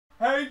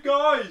Hey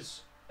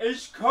guys,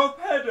 is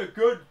Cuphead a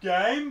good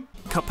game?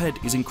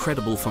 Cuphead is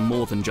incredible for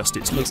more than just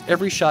its Makes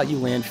every shot you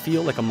land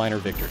feel like a minor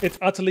victory. Its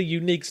utterly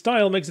unique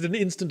style makes it an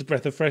instant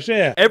breath of fresh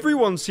air.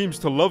 Everyone seems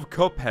to love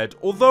Cuphead,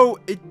 although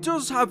it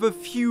does have a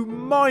few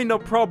minor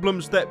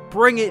problems that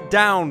bring it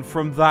down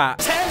from that.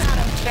 10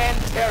 out of 10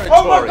 territory.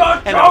 Oh my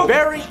god, and Joe! a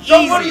very Joe,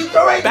 easy, what are you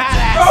doing?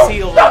 badass Joe,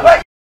 seal. stop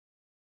it!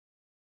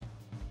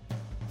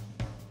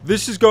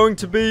 This is going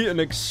to be an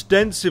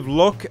extensive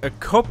look at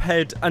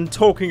Cuphead and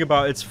talking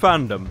about its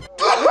fandom.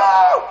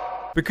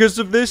 Because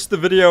of this, the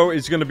video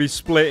is going to be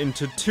split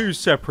into two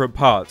separate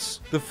parts.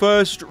 The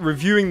first,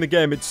 reviewing the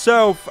game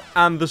itself,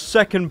 and the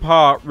second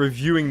part,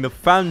 reviewing the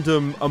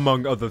fandom,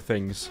 among other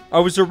things. I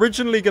was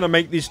originally going to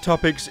make these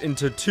topics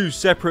into two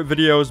separate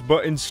videos,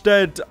 but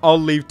instead, I'll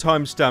leave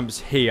timestamps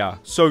here,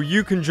 so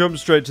you can jump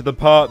straight to the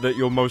part that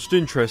you're most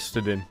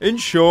interested in. In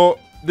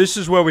short, this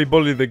is where we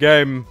bully the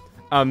game,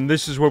 and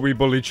this is where we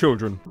bully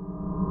children.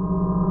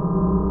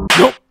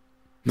 Nope,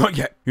 not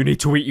yet. You need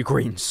to eat your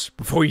greens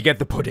before you get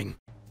the pudding.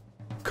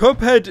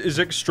 Cuphead is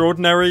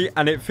extraordinary,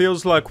 and it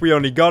feels like we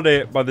only got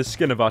it by the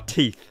skin of our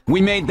teeth.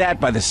 We made that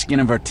by the skin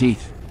of our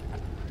teeth.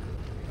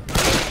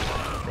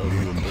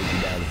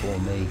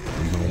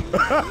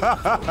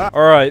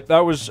 Alright, that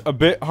was a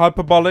bit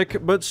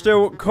hyperbolic, but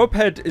still,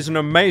 Cuphead is an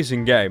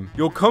amazing game.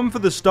 You'll come for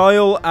the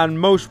style and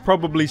most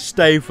probably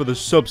stay for the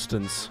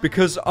substance,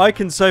 because I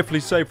can safely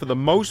say for the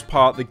most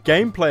part the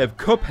gameplay of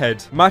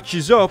Cuphead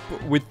matches up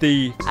with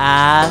the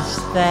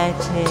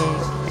aesthetic.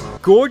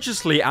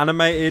 Gorgeously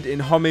animated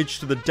in homage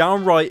to the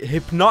downright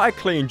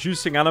hypnotically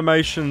inducing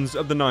animations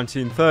of the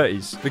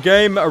 1930s. The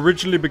game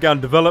originally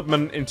began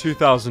development in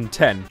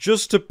 2010.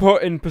 Just to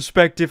put in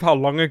perspective how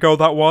long ago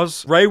that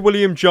was, Ray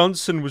William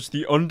Johnson was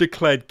the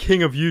undeclared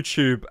king of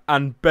YouTube,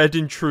 and Bed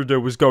Intruder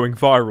was going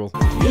viral.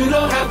 You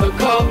don't have to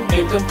come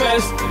and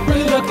confess.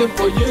 We're looking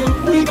for you.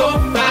 We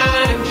gon'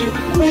 find you.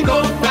 We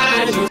gon'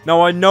 find you.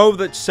 Now, I know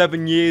that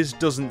 7 years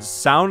doesn't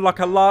sound like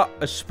a lot,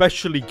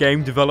 especially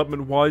game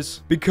development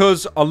wise,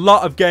 because a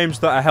lot of games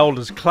that are held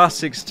as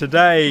classics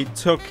today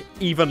took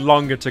even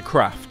longer to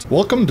craft.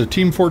 Welcome to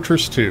Team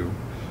Fortress 2.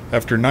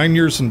 After 9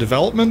 years in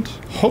development,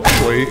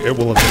 hopefully it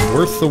will have been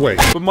worth the wait.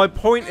 But my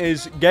point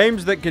is,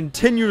 games that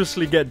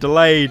continuously get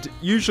delayed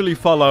usually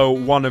follow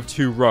one of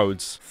two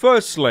roads.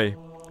 Firstly,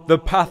 the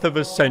path of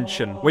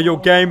ascension, where your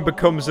game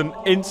becomes an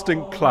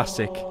instant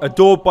classic,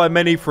 adored by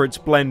many for its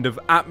blend of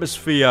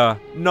atmosphere,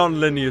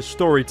 non-linear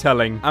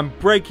storytelling, and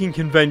breaking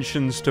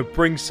conventions to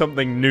bring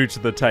something new to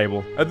the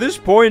table. At this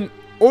point,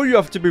 all you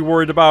have to be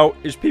worried about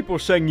is people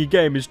saying your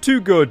game is too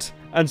good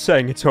and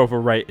saying it's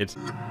overrated.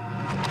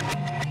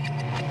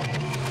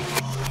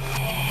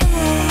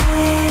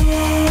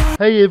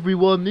 Hey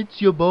everyone,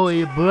 it's your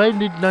boy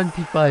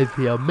Brandon95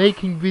 here,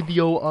 making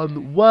video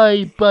on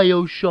why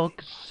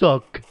BioShock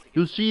suck.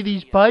 You see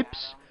these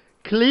pipes?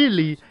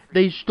 Clearly,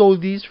 they stole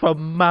these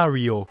from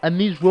Mario. And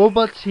these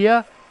robots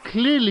here?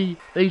 Clearly,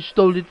 they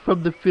stole it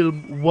from the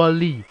film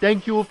WALL-E.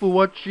 Thank you all for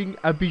watching,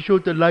 and be sure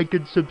to like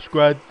and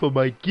subscribe for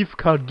my gift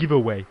card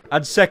giveaway.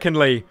 And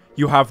secondly,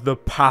 you have the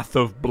Path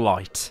of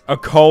Blight. A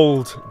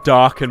cold,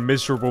 dark and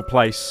miserable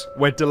place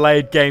where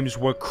delayed games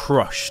were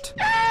crushed.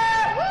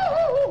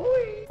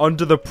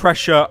 Under the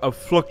pressure of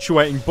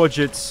fluctuating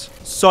budgets,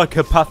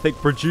 psychopathic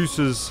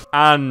producers,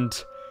 and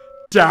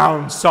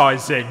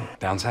downsizing.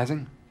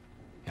 Downsizing?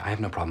 Yeah, I have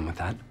no problem with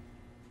that.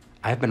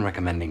 I have been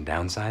recommending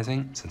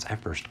downsizing since I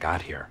first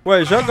got here.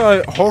 Wait, is that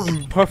guy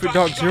holding Perfect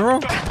Dark Zero?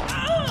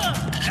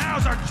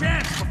 Now's our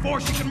chance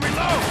before she can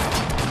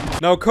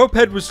reload. Now,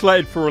 Cuphead was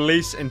slated for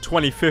release in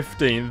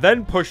 2015,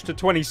 then pushed to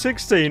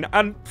 2016,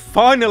 and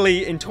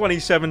finally in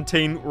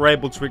 2017 we're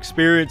able to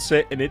experience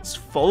it in its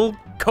full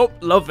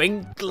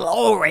cup-loving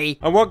glory.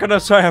 And what can I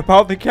say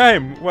about the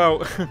game?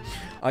 Well,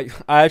 I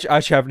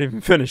actually haven't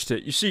even finished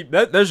it. You see,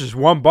 there's just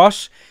one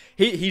boss.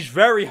 He's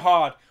very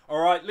hard.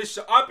 Alright,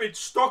 listen, I've been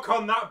stuck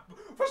on that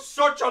for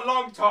such a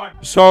long time.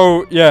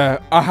 So, yeah,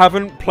 I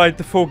haven't played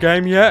the full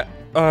game yet.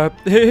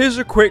 Here's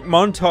a quick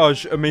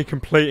montage of me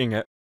completing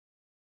it.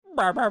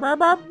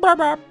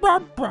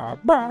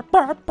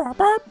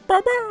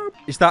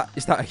 Is that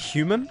a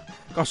human?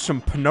 Got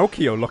some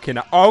Pinocchio looking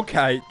at.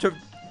 Okay,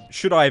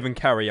 should I even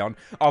carry on?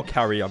 I'll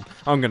carry on.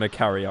 I'm gonna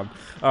carry on.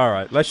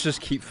 Alright, let's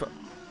just keep...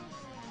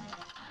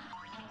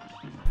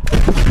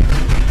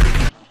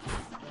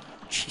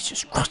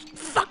 Jesus Christ,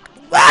 fuck.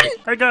 Run!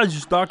 Hey guys,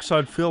 it's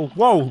Darkside Phil.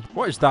 Whoa,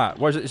 what is that?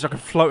 What is it? It's like a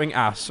floating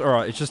ass.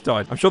 Alright, it just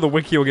died. I'm sure the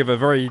wiki will give a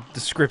very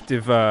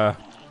descriptive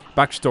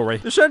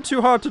backstory. This ain't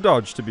too hard to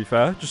dodge, to be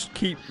fair. Just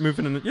keep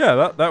moving in.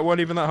 Yeah, that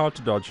wasn't even that hard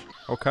to dodge.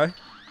 Okay.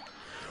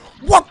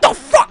 What the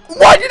fuck?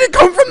 Why did it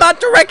come from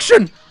that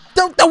direction?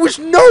 There was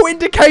no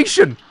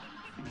indication.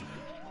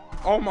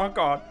 Oh my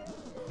god.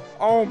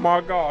 Oh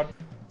my god.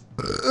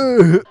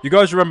 You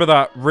guys remember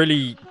that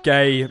really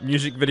gay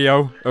music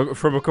video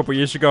from a couple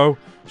years ago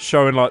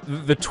showing like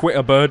the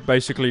Twitter bird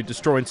basically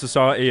destroying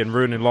society and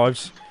ruining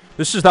lives?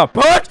 This is that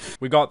bird!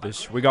 We got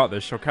this,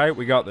 okay?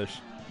 We got this.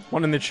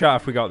 One in the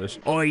chat if we got this.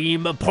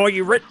 I'm a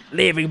pirate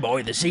living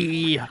by the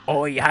sea.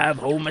 I have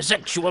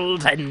homosexual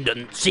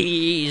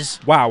tendencies.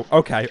 Wow,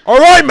 okay.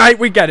 Alright, mate,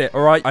 we get it.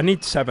 Alright, I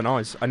need 7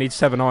 eyes. I need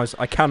 7 eyes.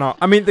 I cannot.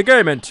 I mean, the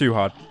game ain't too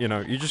hard. You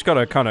know, you just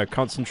gotta kind of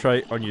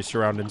concentrate on your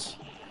surroundings.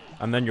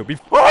 And then you'll be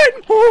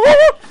fine.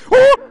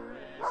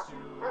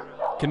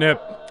 Can you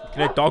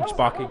hear dogs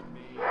barking?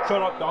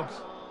 Shut up, dogs.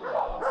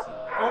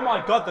 Oh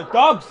my god, the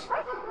dogs!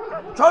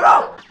 Shut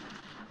up!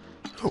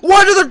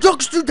 Why do the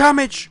dogs do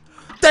damage?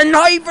 They're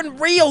not even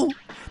real.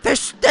 They're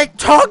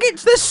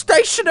targets. They're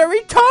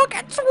stationary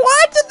targets.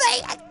 Why do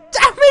they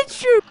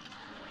damage you?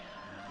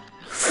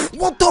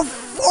 What the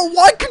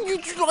why can you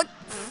just like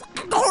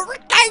fucking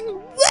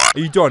hurricane? Are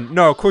you done?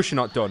 No, of course you're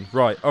not done.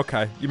 Right,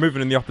 okay. You're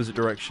moving in the opposite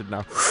direction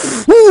now.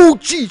 Oh,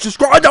 Jesus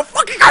Christ, the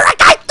fucking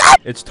hurricane!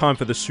 It's time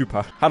for the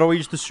super. How do I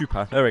use the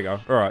super? There we go.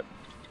 Alright.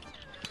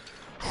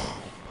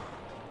 Oh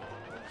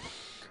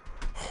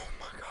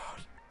my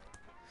god.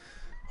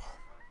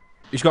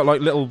 He's got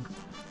like little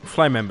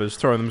flame embers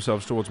throwing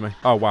themselves towards me.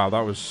 Oh wow,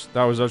 that was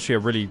actually a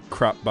really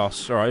crap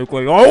boss. Alright,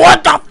 oh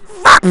what the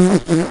fuck?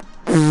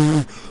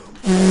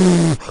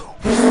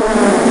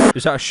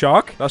 Is that a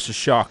shark? That's a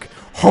shark.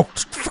 Oh,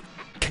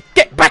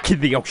 get back in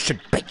the ocean,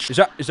 bitch! Is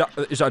that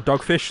a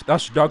dogfish?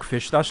 That's a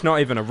dogfish. That's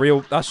not even a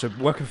real. That's a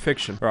work of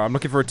fiction. Alright, I'm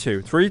looking for a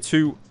 2. 3,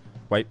 2.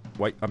 Wait.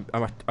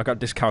 I got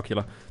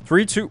dyscalculia.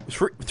 3, 2,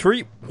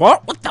 3.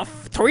 What? What the?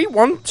 3,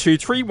 1, 2,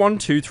 3, 1,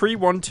 2, 3,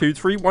 1, 2,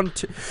 3, 1,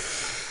 2.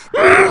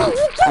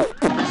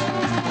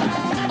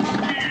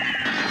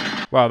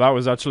 Wow, that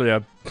was actually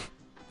a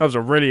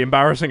really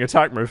embarrassing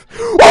attack move.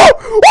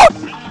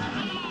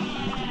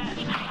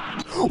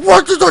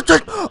 What did I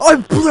take?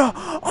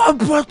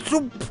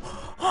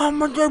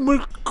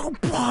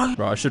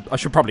 Right, I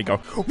should probably go.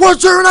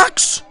 Was there an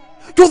axe?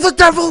 You're the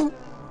devil.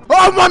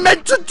 Oh, am I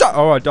meant to die?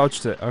 Oh, I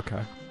dodged it.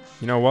 Okay.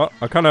 You know what?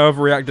 I kind of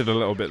overreacted a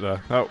little bit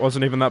there. That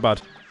wasn't even that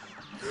bad.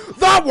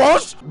 That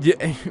was.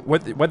 Yeah.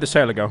 Where'd the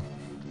sailor go?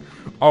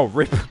 Oh,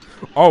 rip.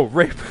 Oh,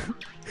 rip.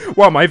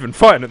 Why am I even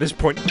fighting at this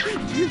point?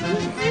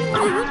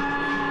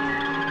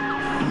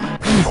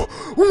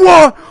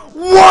 What?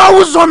 Why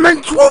was I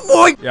meant to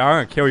avoid? Yeah, I'm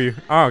gonna kill you.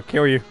 I'll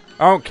kill you.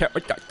 I don't care.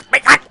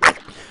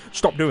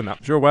 Stop doing that.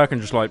 Is there a way I can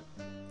just, like,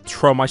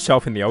 throw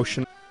myself in the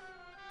ocean?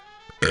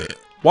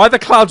 Why are the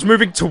clouds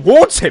moving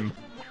towards him?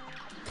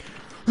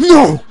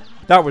 No!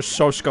 That was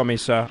so scummy,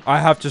 sir. I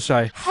have to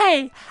say.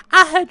 Hey,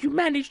 I heard you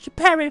managed to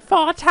parry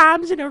 4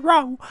 times in a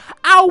row.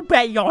 I'll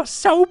bet you're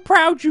so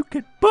proud you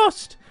could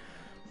bust.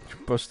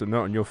 Bust a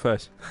nut on your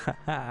face.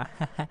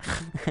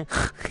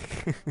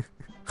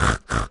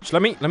 So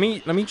let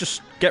me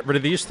just get rid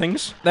of these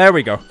things. There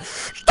we go.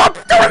 Stop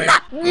doing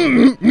that!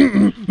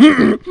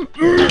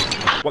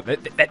 What?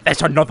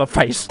 There's another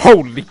face.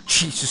 Holy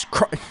Jesus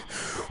Christ!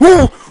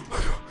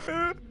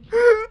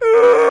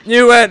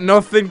 You ain't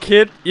nothing,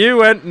 kid.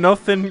 You ain't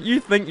nothing. You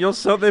think you're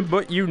something,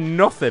 but you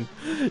nothing.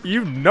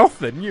 You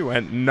nothing. You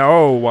ain't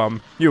no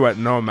You ain't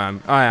no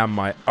man. I am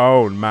my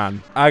own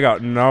man. I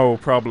got no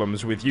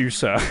problems with you,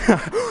 sir.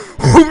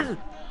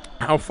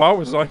 How far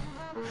was I?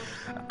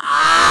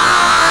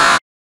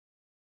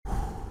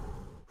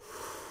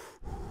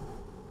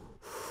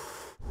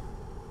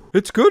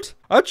 It's good.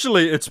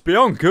 Actually, it's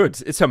beyond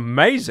good. It's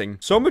amazing.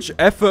 So much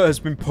effort has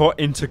been put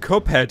into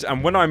Cuphead,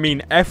 and when I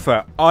mean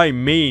effort, I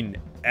mean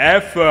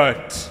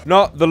effort.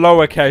 Not the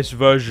lowercase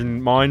version,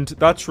 mind.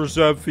 That's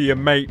reserved for your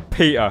mate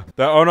Peter,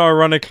 that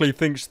unironically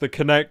thinks the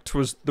Kinect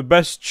was the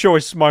best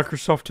choice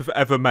Microsoft have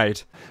ever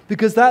made.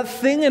 Because that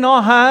thing in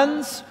our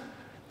hands,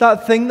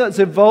 that thing that's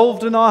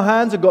evolved in our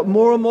hands and got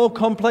more and more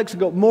complex and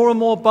got more and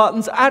more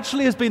buttons,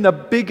 actually has been the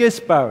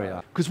biggest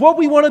barrier. Because what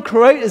we want to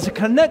create is a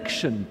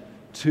connection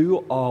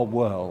to our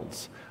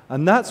worlds.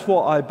 And that's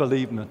what I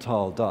believe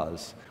Natal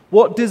does.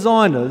 What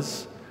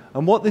designers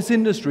and what this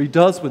industry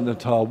does with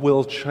Natal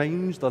will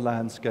change the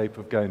landscape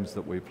of games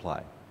that we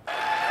play.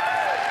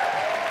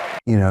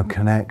 You know,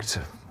 Connect,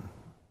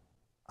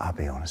 I'll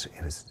be honest,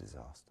 it was a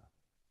disaster.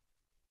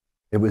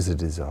 It was a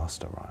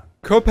disaster, Ryan.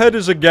 Cuphead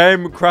is a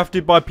game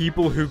crafted by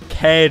people who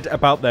cared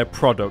about their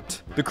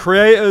product. The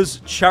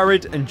creators,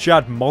 Charid and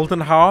Jad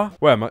Moldenhauer.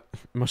 Wait, am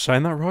I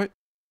saying that right?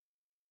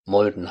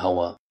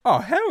 Moldenhauer. Oh,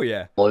 hell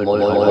yeah.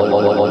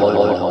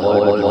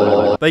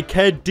 They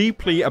cared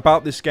deeply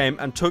about this game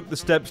and took the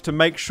steps to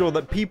make sure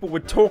that people were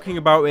talking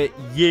about it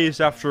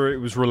years after it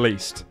was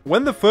released.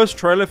 When the first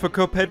trailer for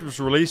Cuphead was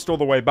released all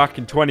the way back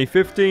in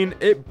 2015,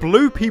 it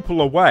blew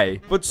people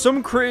away. But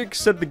some critics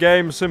said the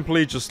game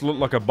simply just looked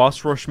like a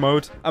boss rush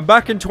mode. And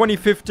back in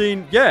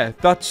 2015, yeah,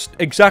 that's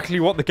exactly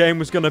what the game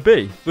was gonna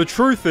be. The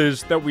truth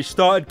is that we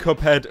started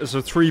Cuphead as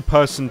a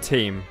 3-person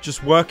team,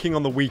 just working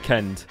on the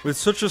weekend. With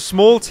such a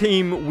small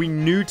team, we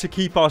knew to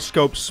keep our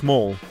scope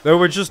small. There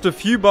were just a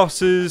few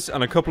bosses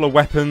and a couple of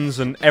weapons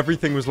and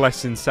everything was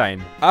less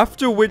insane.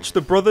 After which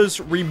the brothers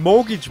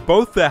remortgaged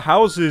both their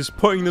houses,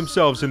 putting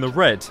themselves in the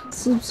red.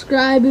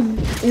 Subscribe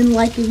and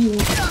like if you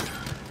want.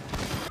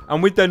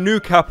 and with their new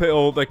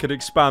capital, they could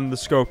expand the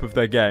scope of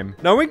their game.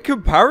 Now, in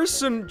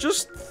comparison,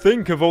 just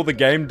think of all the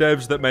game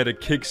devs that made a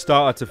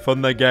Kickstarter to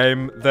fund their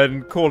game,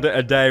 then called it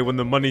a day when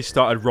the money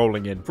started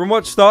rolling in. From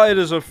what started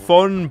as a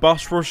fun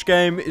boss rush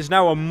game is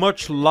now a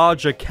much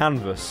larger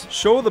canvas.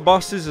 Sure, the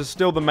bosses are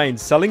still the main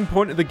selling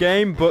point of the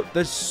game, but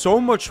there's so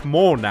much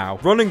more now.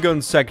 Run and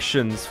gun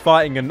sections,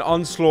 fighting an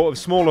onslaught of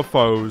smaller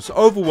foes,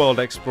 overworld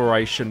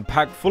exploration,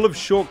 packed full of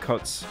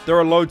shortcuts. There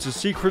are loads of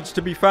secrets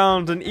to be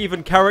found, and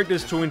even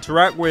characters to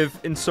interact with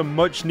in some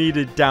much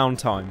needed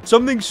downtime.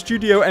 Something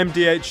Studio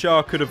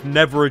MDHR could have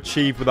never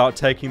achieved without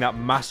taking that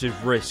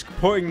massive risk,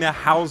 putting their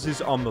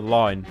houses on the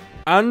line.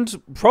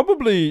 And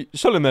probably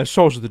selling their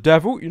souls to the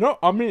devil, you know,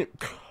 I mean...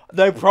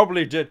 They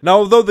probably did. Now,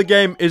 although the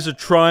game is a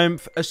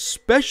triumph,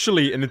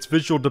 especially in its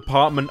visual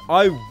department,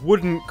 I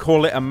wouldn't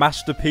call it a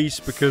masterpiece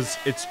because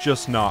it's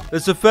just not.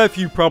 There's a fair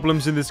few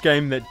problems in this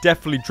game that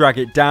definitely drag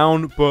it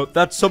down, but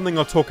that's something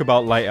I'll talk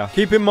about later.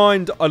 Keep in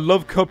mind, I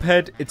love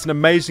Cuphead. It's an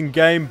amazing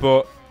game,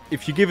 but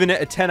if you're giving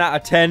it a 10 out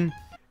of 10,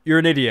 you're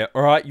an idiot,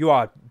 alright? You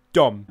are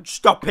dumb.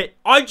 Stop it.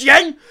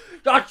 IGN!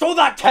 I saw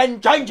that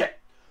 10. Change it.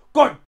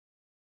 Good.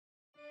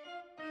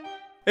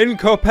 In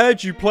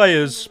Cuphead, you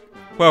play as...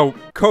 well,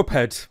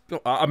 Cuphead.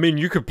 I mean,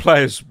 you could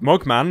play as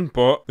Mugman,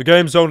 but the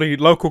game's only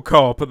local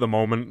co-op at the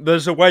moment.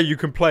 There's a way you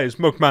can play as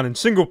Mugman in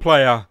single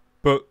player,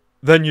 but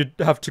then you'd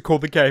have to call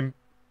the game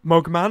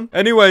Mugman.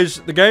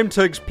 Anyways, the game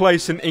takes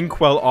place in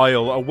Inkwell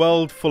Isle, a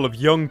world full of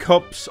young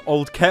cups,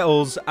 old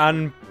kettles,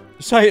 and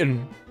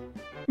Satan.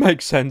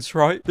 Makes sense,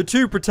 right? The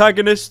two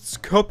protagonists,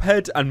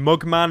 Cuphead and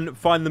Mugman,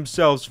 find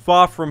themselves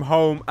far from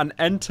home and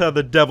enter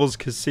the Devil's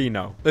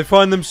Casino. They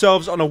find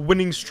themselves on a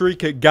winning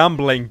streak at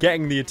gambling,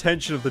 getting the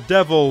attention of the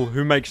devil,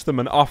 who makes them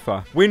an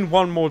offer. Win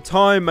one more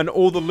time and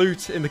all the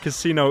loot in the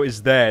casino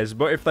is theirs,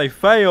 but if they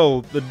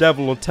fail, the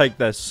devil will take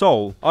their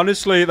soul.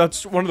 Honestly,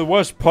 that's one of the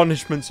worst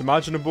punishments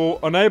imaginable.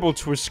 Unable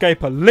to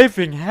escape a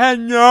living hell.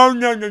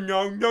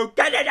 No,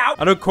 get it out!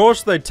 And of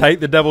course, they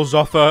take the devil's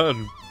offer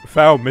and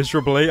fail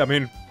miserably. I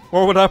mean...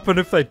 what would happen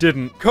if they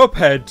didn't?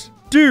 Cuphead,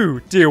 do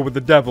deal with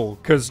the devil,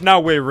 because now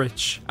we're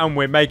rich, and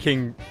we're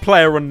making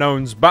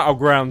PlayerUnknown's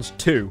Battlegrounds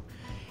 2.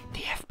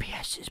 The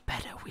FPS is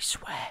better, we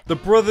swear. The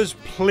brothers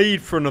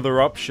plead for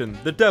another option.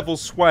 The devil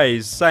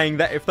sways, saying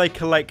that if they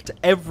collect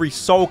every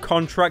soul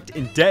contract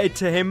indebted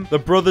to him, the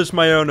brothers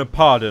may earn a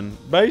pardon.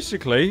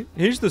 Basically,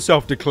 he's the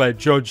self-declared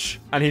judge,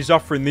 and he's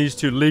offering these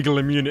two legal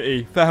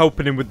immunity for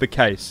helping him with the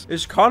case.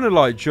 It's kind of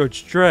like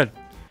Judge Dredd.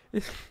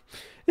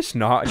 It's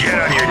not. Get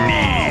on your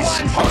knees.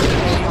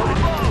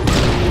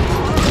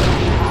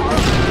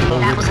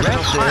 That was a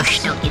little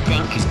harsh, don't you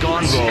think? He's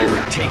gone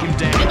rogue. Take him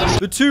down.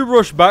 The two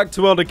rush back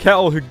to Elder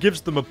Kettle, who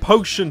gives them a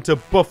potion to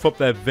buff up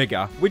their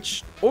vigor,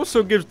 which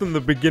also gives them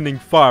the beginning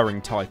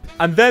firing type.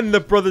 And then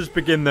the brothers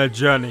begin their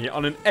journey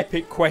on an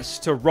epic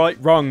quest to right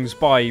wrongs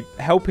by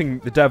helping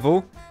the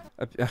devil.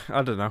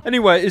 I don't know.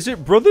 Anyway, is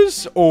it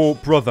brothers or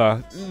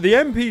brother? The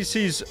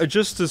NPCs are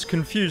just as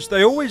confused.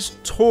 They always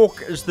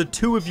talk as the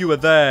two of you are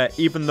there,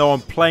 even though I'm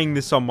playing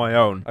this on my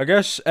own. I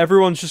guess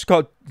everyone's just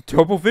got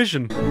double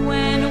vision.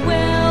 When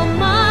will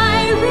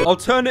my...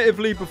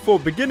 Alternatively, before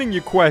beginning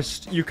your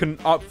quest, you can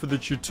opt for the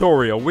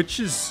tutorial, which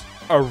is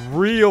a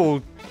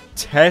real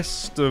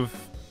test of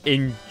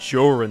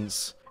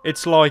endurance.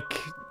 It's like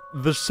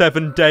the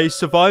 7-day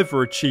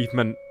survivor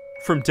achievement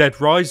from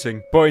Dead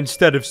Rising, but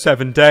instead of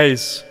 7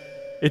 days...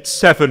 it's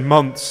 7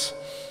 months.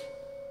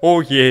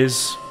 Or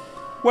years.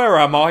 Where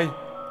am I?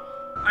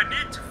 I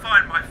need to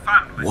find my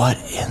family. What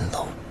in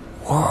the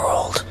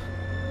world?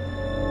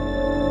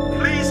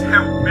 Please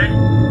help me.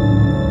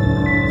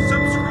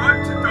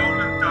 Subscribe to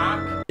Dolan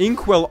Dark.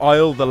 Inkwell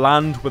Isle, the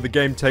land where the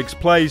game takes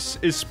place,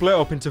 is split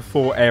up into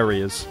 4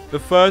 areas. The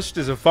first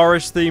is a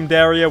forest-themed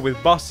area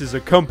with bosses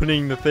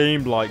accompanying the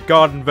theme like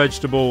garden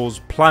vegetables,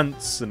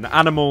 plants, and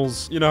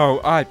animals. You know,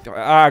 I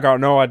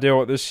got no idea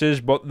what this is,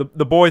 but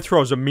the boy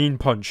throws a mean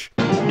punch.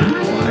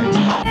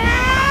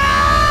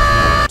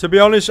 To be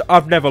honest,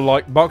 I've never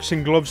liked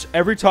boxing gloves.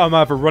 Every time I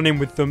have a run-in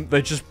with them,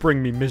 they just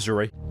bring me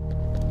misery.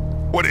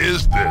 What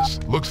is this?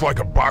 Looks like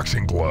a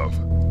boxing glove.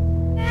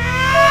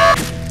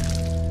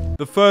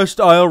 The first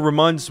isle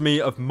reminds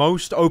me of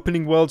most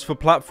opening worlds for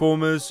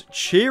platformers,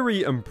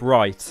 cheery and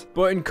bright.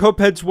 But in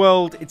Cuphead's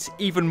world, it's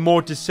even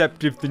more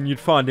deceptive than you'd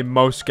find in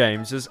most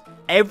games, as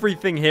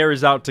everything here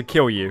is out to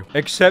kill you.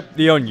 Except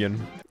the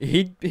onion.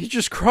 He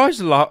just cries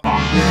a lot. You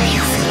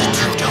feel it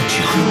too, don't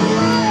you?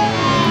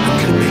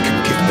 I'm gonna make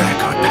him give back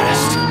our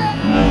past.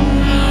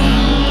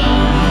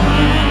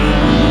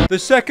 The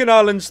second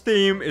island's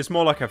theme is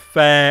more like a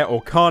fair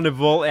or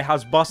carnival. It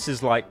has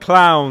bosses like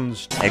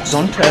clowns, eggs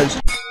on toast,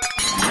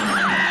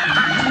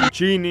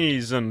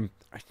 genies, and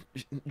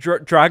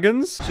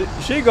dragons.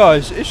 See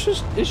guys, it's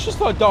just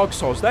like Dark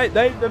Souls. They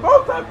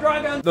both have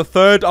dragons. The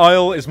third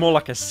isle is more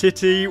like a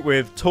city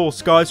with tall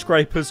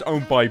skyscrapers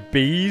owned by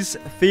bees,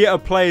 theater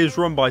players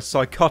run by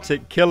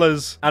psychotic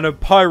killers, and a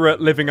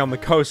pirate living on the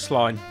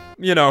coastline.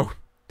 You know,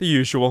 the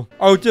usual.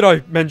 Oh, did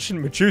I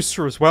mention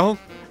Medusa as well?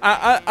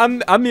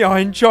 And the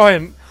Iron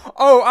Giant.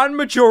 Oh, and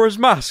Majora's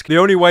Mask. The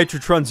only way to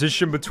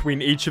transition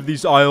between each of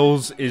these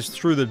aisles is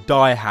through the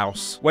Die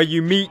House, where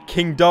you meet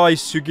King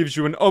Dice, who gives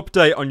you an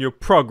update on your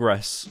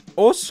progress.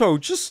 Also,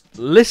 just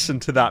listen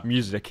to that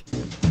music.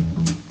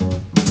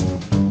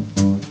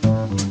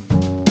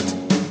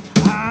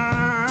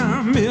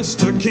 I'm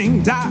Mr.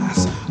 King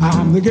Dice.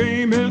 I'm the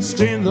gamest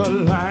in the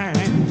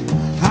land.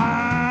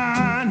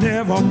 I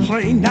never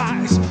play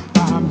nice.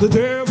 I'm the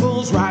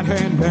devil's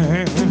right-hand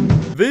man.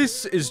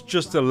 This is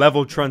just a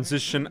level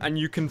transition, and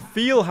you can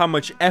feel how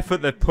much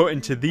effort they've put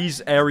into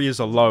these areas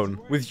alone,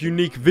 with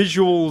unique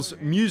visuals,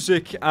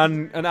 music,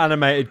 and an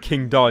animated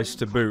King Dice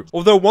to boot.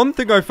 Although one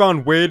thing I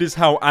found weird is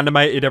how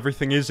animated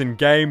everything is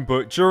in-game,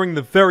 but during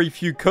the very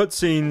few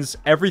cutscenes,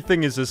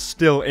 everything is a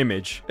still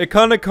image. It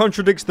kind of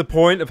contradicts the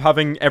point of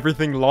having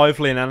everything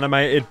lively and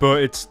animated,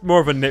 but it's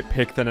more of a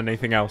nitpick than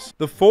anything else.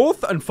 The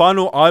fourth and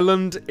final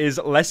island is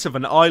less of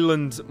an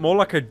island, more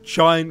like a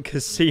giant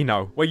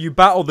casino, where you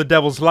battle the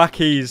devil's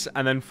lackeys,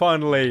 and then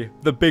finally,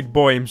 the big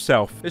boy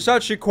himself. It's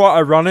actually quite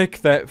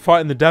ironic that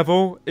fighting the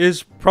devil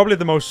is probably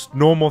the most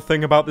normal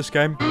thing about this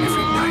game. Every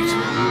night,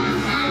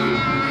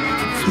 I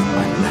can feel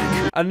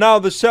my leg. And now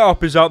the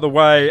setup is out the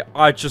way,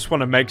 I just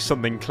want to make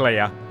something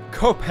clear.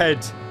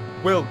 Cuphead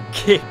will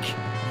kick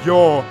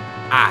your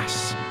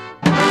ass.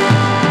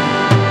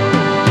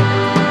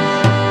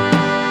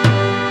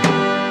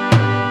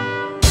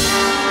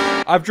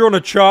 I've drawn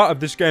a chart of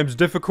this game's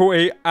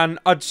difficulty, and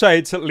I'd say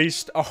it's at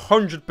least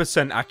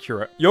 100%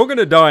 accurate. You're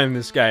gonna die in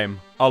this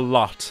game. A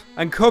lot.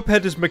 And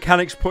Cuphead has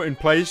mechanics put in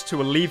place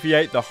to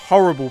alleviate the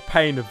horrible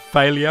pain of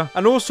failure,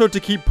 and also to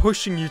keep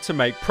pushing you to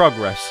make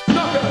progress.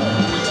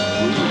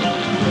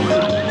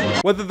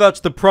 Whether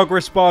that's the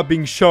progress bar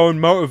being shown,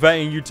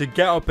 motivating you to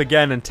get up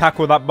again and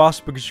tackle that boss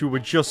because you were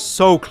just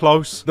so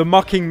close, the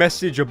mocking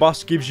message a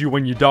boss gives you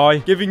when you die,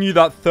 giving you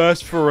that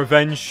thirst for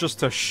revenge just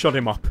to shut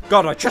him up.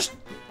 God, I just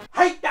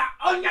hate that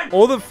onion!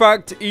 Or the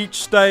fact each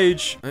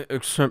stage,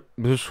 except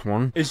this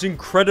one, is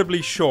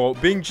incredibly short,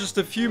 being just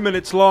a few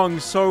minutes long,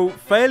 so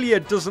failure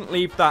doesn't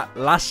leave that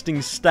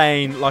lasting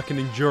stain like an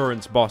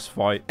endurance boss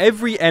fight.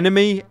 Every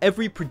enemy,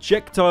 every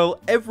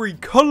projectile, every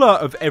color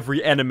of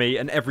every enemy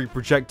and every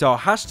projectile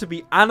has to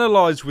be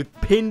analyzed with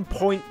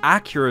pinpoint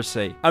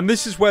accuracy. And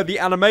this is where the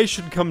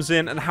animation comes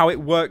in and how it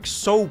works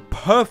so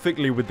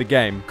perfectly with the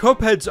game.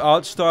 Cuphead's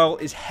art style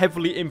is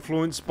heavily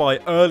influenced by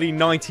early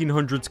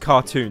 1900s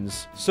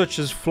cartoons, such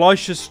as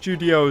Fleischer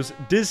Studios,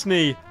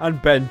 Disney,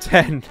 and Ben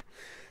 10.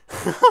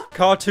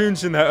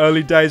 Cartoons in their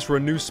early days were a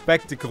new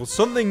spectacle,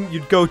 something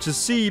you'd go to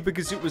see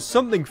because it was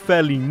something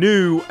fairly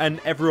new and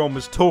everyone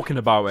was talking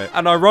about it.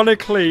 And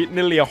ironically,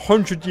 nearly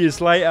 100 years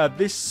later,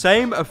 this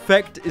same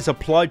effect is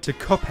applied to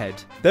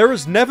Cuphead. There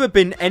has never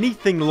been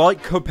anything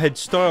like Cuphead's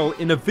style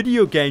in a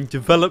video game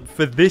developed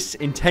for this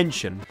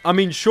intention. I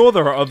mean, sure,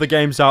 there are other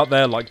games out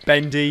there like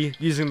Bendy,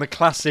 using the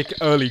classic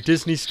early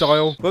Disney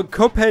style, but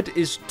Cuphead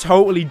is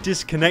totally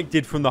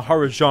disconnected from the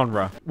horror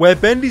genre, where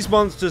Bendy's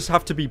monsters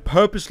have to be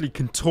purposely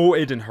contorted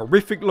and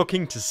horrific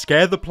looking to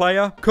scare the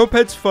player.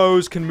 Cuphead's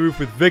foes can move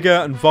with vigor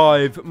and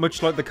vibe,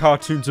 much like the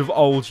cartoons of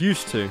old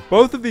used to.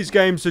 Both of these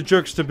games are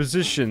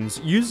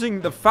juxtapositions, using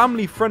the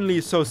family-friendly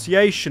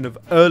association of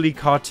early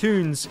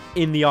cartoons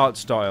in the art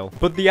style,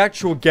 but the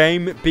actual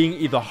game being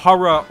either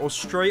horror or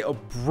straight up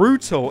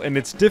brutal in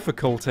its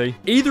difficulty,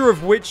 either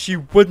of which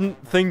you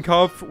wouldn't think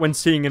of when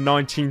seeing a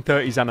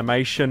 1930s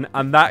animation,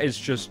 and that is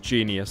just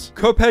genius.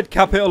 Cuphead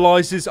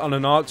capitalizes on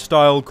an art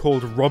style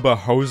called rubber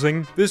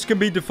hosing. This can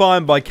be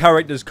defined by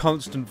characters'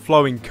 constant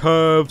flowing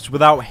curves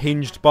without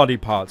hinged body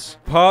parts.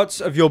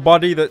 Parts of your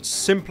body that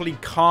simply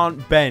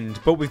can't bend,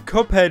 but with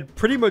Cuphead,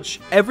 pretty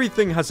much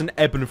everything has an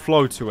ebb and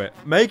flow to it,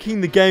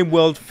 making the game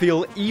world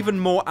feel even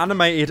more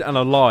animated and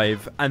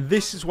alive, and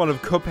this is one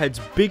of Cuphead's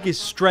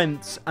biggest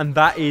strengths, and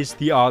that is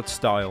the art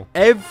style.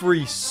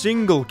 Every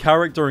single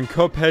character in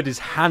Cuphead is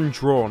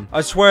hand-drawn.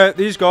 I swear,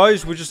 these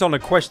guys were just on a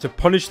quest to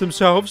punish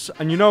themselves,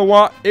 and you know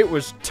what? It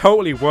was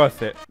totally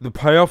worth it. The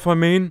payoff, I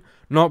mean?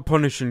 Not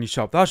punishing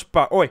yourself. That's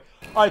bad. Oi,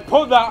 I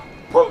put that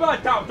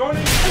down. Don't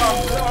even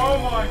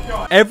oh my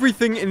god.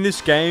 Everything in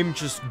this game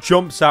just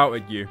jumps out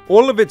at you.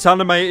 All of it's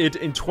animated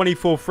in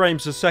 24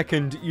 frames a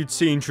second you'd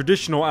see in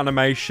traditional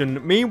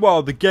animation.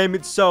 Meanwhile, the game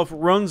itself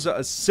runs at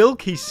a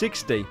silky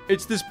 60.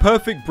 It's this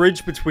perfect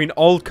bridge between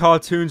old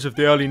cartoons of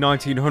the early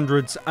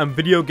 1900s and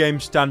video game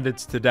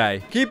standards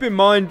today. Keep in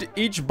mind,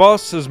 each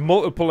boss has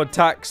multiple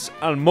attacks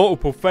and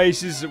multiple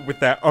phases with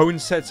their own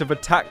sets of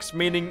attacks,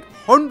 meaning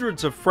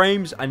hundreds of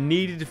frames are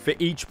needed for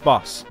each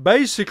boss.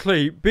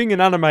 Basically, being an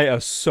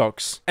animator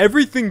sucks.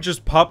 Everything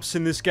just pops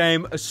in this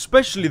game,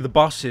 especially the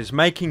bosses,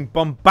 making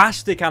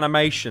bombastic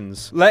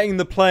animations, letting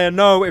the player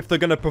know if they're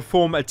going to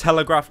perform a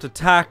telegraphed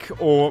attack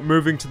or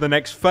moving to the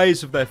next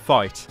phase of their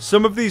fight.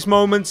 Some of these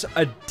moments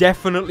are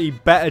definitely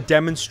better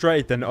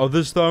demonstrated than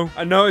others though.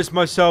 I noticed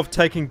myself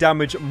taking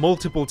damage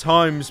multiple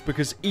times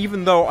because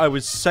even though I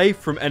was safe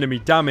from enemy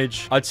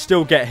damage, I'd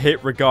still get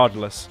hit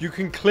regardless. You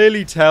can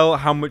clearly tell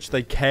how much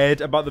they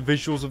cared about the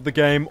visuals of the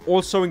game,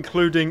 also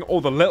including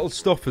all the little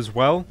stuff as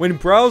well. When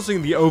browsing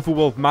using the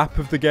overworld map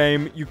of the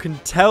game, you can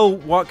tell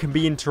what can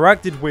be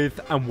interacted with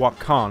and what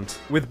can't,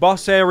 with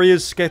boss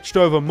areas sketched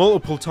over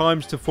multiple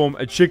times to form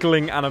a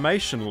jiggling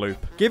animation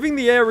loop, giving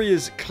the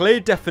areas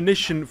clear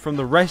definition from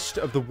the rest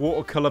of the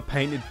watercolor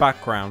painted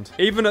background.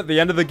 Even at the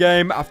end of the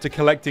game, after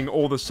collecting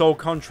all the soul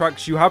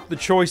contracts, you have the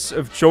choice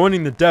of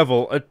joining the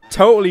devil, a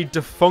totally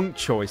defunct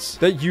choice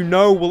that you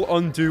know will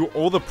undo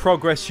all the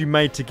progress you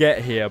made to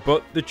get here,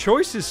 but the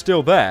choice is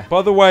still there.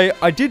 By the way,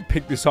 I did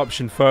pick this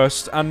option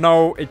first, and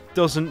no, it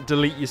doesn't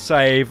delete your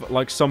save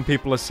like some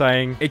people are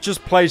saying. It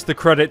just plays the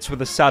credits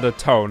with a sadder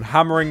tone,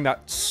 hammering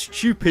that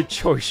stupid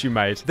choice you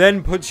made,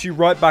 then puts you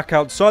right back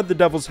outside the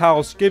devil's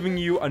house, giving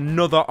you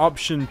another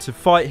option to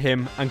fight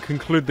him and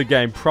conclude the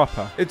game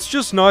proper. It's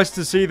just nice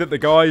to see that the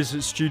guys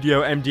at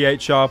Studio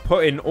MDHR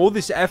put in all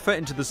this effort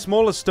into the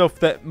smaller stuff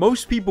that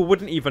most people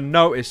wouldn't even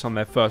notice on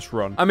their first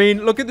run. I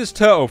mean, look at this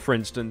turtle for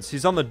instance.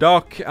 He's on the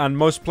dock and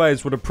most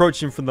players would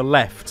approach him from the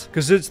left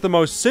because it's the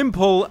most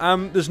simple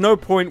and there's no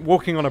point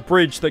walking on a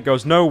bridge that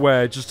goes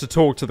nowhere just to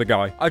talk to the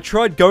guy. I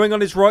tried going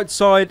on his right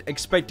side,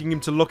 expecting him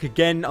to look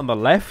again on the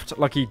left,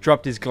 like he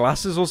dropped his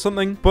glasses or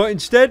something, but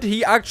instead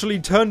he actually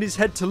turned his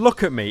head to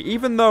look at me,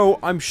 even though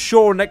I'm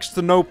sure next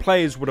to no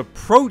players would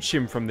approach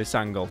him from this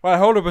angle. Wait,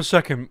 hold up a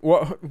second.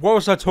 What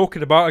was I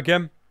talking about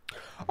again?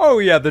 Oh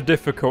yeah, the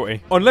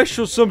difficulty. Unless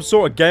you're some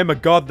sort of gamer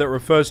god that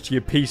refers to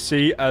your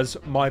PC as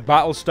my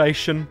battle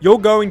station, you're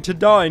going to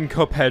die in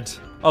Cuphead.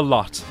 A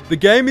lot. The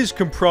game is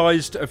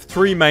comprised of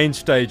 3 main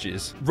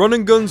stages. Run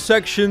and gun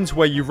sections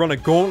where you run a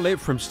gauntlet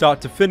from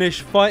start to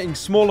finish, fighting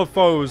smaller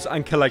foes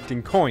and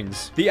collecting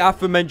coins. The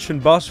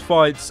aforementioned boss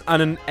fights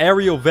and an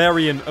aerial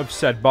variant of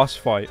said boss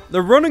fight.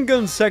 The run and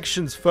gun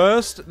sections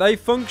first, they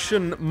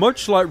function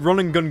much like run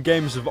and gun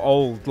games of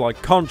old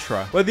like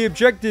Contra, where the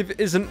objective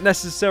isn't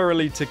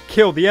necessarily to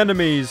kill the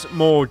enemies,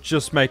 more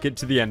just make it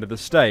to the end of the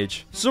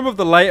stage. Some of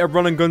the later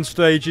run and gun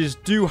stages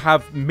do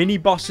have mini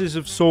bosses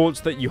of sorts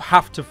that you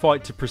have to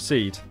fight to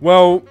proceed.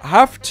 Well,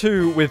 have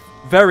to with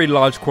very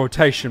large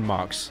quotation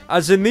marks,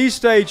 as in these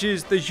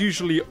stages there's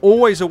usually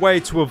always a way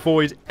to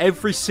avoid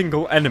every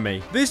single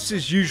enemy. This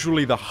is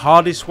usually the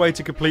hardest way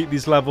to complete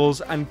these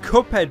levels, and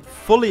Cuphead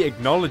fully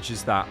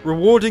acknowledges that,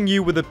 rewarding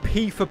you with a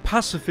P for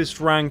pacifist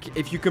rank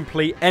if you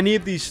complete any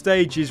of these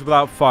stages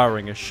without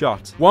firing a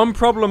shot. One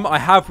problem I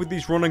have with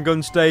these run and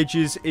gun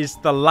stages is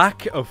the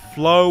lack of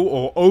flow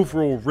or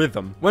overall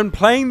rhythm. When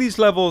playing these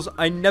levels,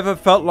 I never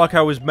felt like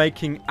I was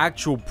making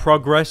actual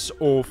progress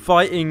or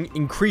fighting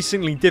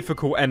increasingly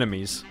difficult enemies.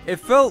 It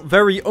felt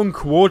very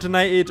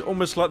uncoordinated,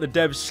 almost like the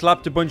devs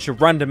slapped a bunch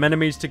of random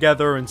enemies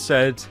together and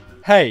said,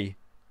 "Hey,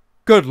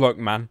 good luck,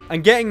 man."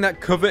 And getting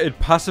that coveted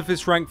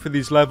pacifist rank for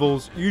these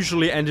levels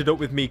usually ended up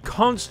with me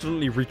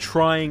constantly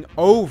retrying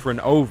over and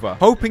over,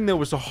 hoping there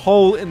was a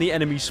hole in the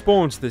enemy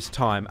spawns this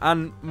time,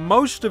 and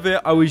most of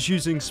it I was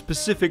using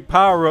specific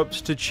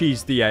power-ups to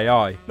cheese the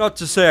AI. Not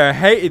to say I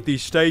hated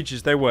these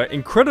stages, they were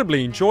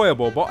incredibly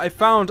enjoyable, but I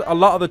found a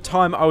lot of the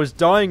time I was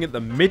dying at the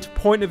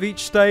midpoint of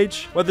each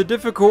stage, where the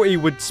difficulty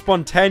would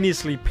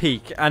spontaneously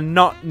peak, and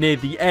not near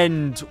the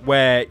end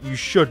where you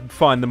should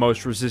find the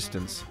most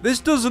resistance. This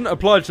doesn't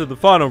apply to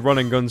the final run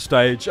and gun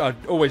stage. I'd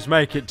always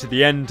make it to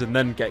the end and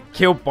then get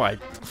killed by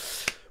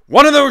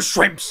one of those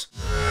shrimps.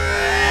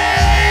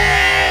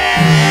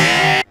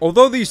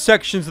 Although these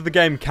sections of the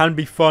game can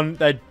be fun,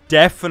 they're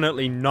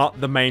definitely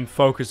not the main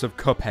focus of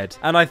Cuphead,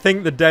 and I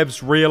think the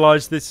devs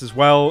realized this as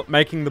well,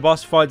 making the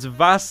boss fights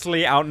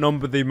vastly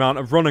outnumber the amount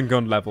of run and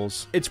gun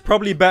levels. It's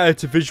probably better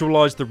to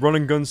visualize the run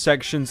and gun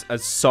sections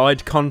as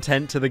side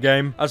content to the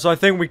game, as I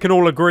think we can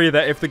all agree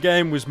that if the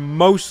game was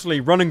mostly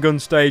run and gun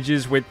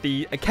stages with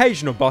the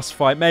occasional boss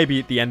fight maybe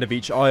at the end of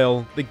each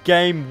aisle, the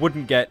game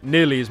wouldn't get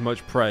nearly as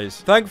much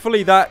praise.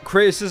 Thankfully, that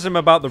criticism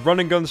about the run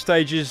and gun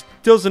stages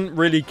doesn't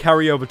really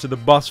carry over to the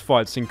boss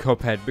fights in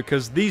Cuphead,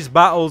 because these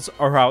battles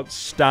are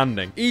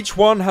outstanding. Each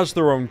one has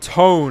their own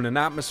tone and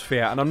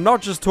atmosphere, and I'm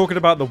not just talking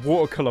about the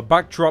watercolor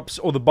backdrops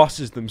or the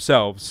bosses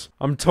themselves.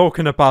 I'm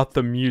talking about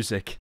the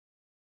music.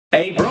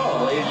 A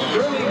brawl is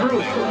surely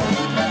brewing.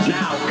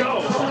 Now go!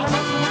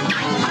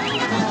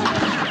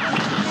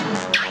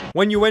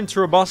 When you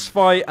enter a boss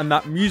fight and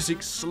that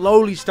music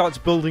slowly starts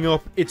building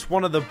up, it's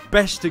one of the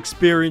best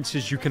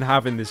experiences you can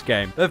have in this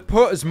game. They've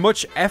put as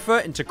much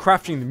effort into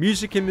crafting the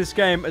music in this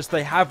game as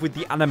they have with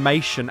the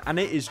animation, and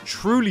it is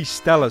truly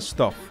stellar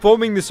stuff.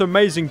 Forming this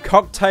amazing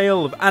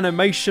cocktail of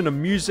animation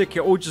and music,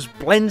 it all just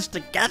blends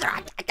together.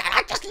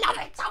 I just love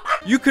it so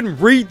much. You can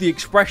read the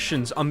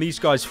expressions on these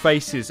guys'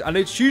 faces, and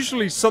it's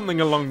usually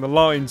something along the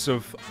lines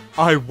of,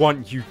 "I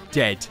want you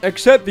dead."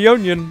 Except the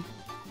Onion,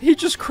 he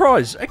just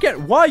cries.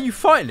 Again, why are you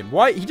fighting him?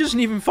 Why? He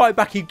doesn't even fight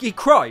back, he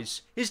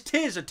cries. His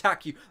tears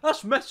attack you.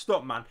 That's messed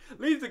up, man.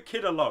 Leave the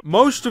kid alone.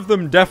 Most of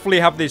them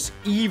definitely have this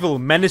evil,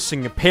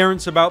 menacing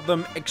appearance about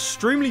them,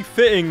 extremely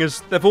fitting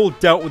as they've all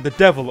dealt with the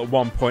devil at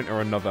one point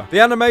or another. The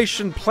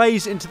animation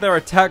plays into their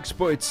attacks,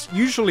 but it's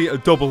usually a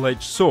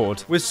double-edged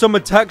sword, with some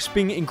attacks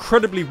being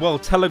incredibly well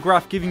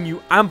telegraphed, giving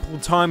you ample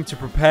time to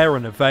prepare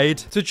and evade,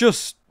 to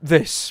just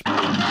this.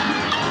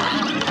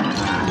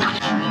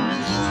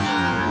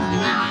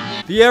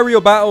 The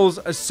aerial battles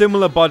are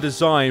similar by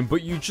design,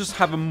 but you just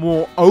have a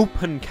more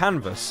open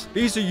canvas.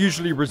 These are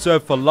usually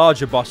reserved for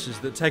larger bosses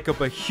that take up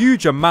a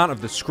huge amount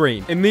of the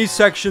screen. In these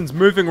sections,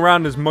 moving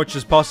around as much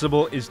as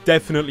possible is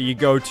definitely your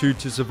go-to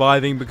to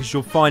surviving, because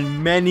you'll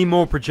find many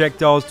more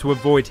projectiles to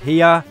avoid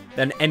here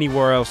than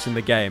anywhere else in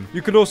the game.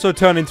 You could also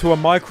turn into a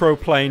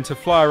microplane to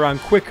fly around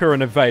quicker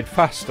and evade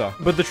faster,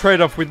 but the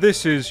trade-off with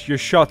this is your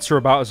shots are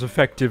about as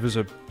effective as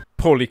a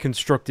poorly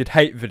constructed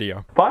hate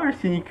video.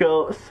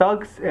 Pyrocynical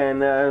sucks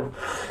and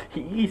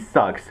he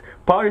sucks.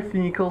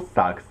 Pyrocynical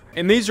sucks.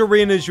 In these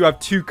arenas, you have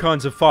two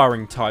kinds of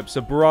firing types: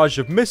 a barrage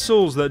of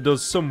missiles that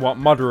does somewhat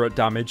moderate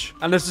damage,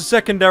 and as a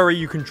secondary,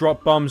 you can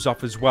drop bombs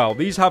off as well.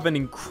 These have an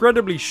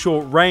incredibly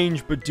short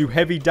range, but do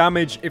heavy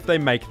damage if they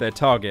make their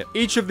target.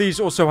 Each of these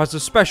also has a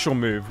special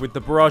move, with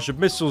the barrage of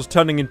missiles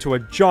turning into a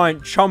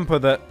giant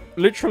chomper that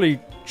literally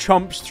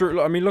chomps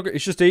through. I mean, look,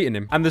 it's just eating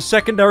him. And the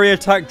secondary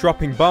attack,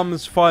 dropping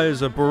bombs,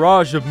 fires a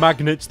barrage of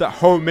magnets that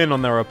home in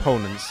on their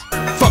opponents.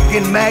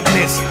 Fucking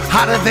magnets,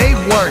 how do they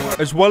work?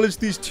 As well as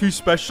these two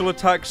special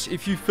attacks,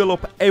 if you fill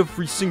up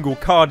every single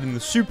card in the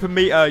super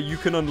meter, you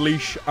can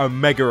unleash a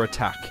mega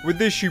attack. With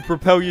this, you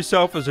propel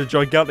yourself as a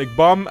gigantic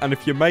bomb, and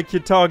if you make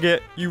your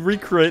target, you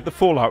recreate the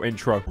Fallout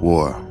intro.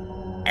 War.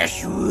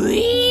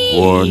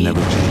 War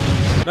never changes.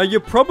 Now,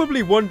 you're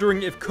probably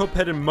wondering if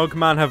Cuphead and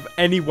Mugman have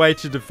any way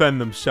to defend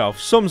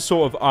themselves, some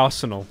sort of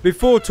arsenal.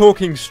 Before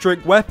talking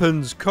strict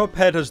weapons,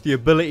 Cuphead has the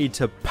ability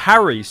to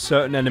parry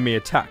certain enemy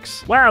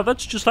attacks. Wow,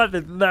 that's just like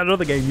that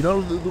other game, you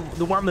know,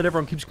 the one that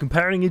everyone keeps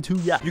comparing it to,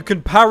 yeah. You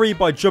can parry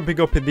by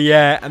jumping up in the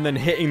air and then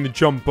hitting the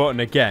jump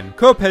button again.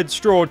 Cuphead's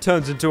straw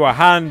turns into a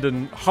hand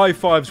and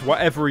high-fives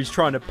whatever he's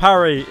trying to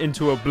parry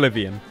into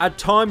oblivion. At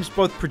times,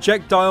 both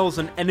projectiles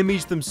and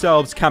enemies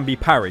themselves can be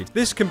parried.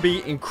 This can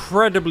be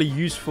incredibly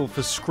useful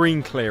for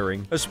screen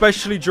clearing,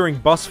 especially during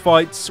boss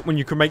fights when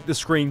you can make the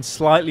screen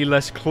slightly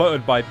less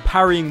cluttered by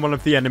parrying one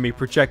of the enemy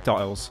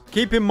projectiles.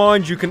 Keep in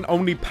mind you can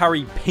only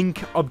parry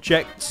pink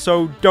objects,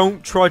 so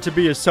don't try to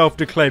be a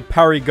self-declared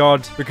parry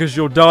god, because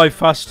you'll die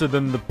faster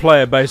than the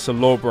player base of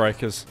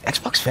lawbreakers.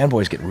 Xbox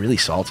fanboys get really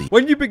salty.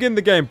 When you begin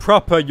the game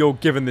proper, you're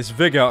given this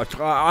vigor,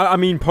 I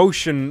mean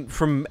potion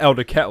from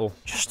Elder Kettle.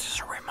 Just as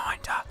a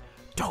reminder,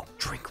 don't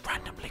drink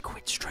random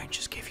liquid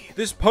strangers give you.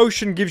 This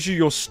potion gives you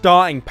your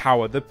starting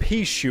power, the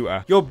pea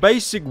shooter, your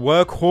basic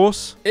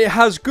workhorse. It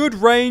has good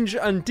range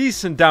and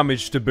decent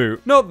damage to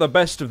boot. Not the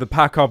best of the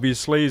pack,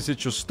 obviously, as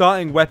it's your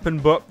starting weapon,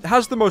 but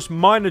has the most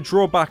minor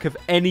drawback of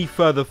any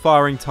further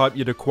firing type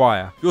you'd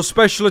acquire. Your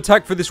special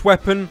attack for this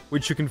weapon,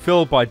 which you can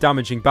fill by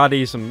damaging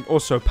baddies and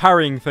also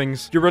parrying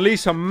things, you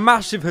release a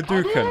massive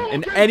Hadouken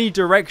in any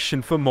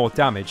direction for more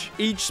damage.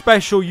 Each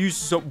special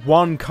uses up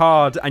one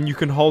card and you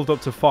can hold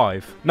up to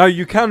 5. Now,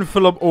 you can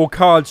fill up all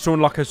cards to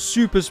unlock a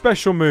super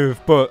special move,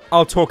 but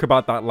I'll talk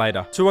about that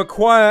later. To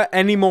acquire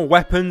any more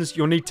weapons,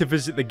 you'll need to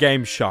visit the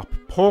game shop,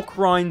 Pork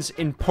Rind's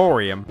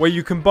Emporium, where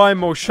you can buy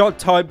more shot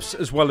types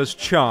as well as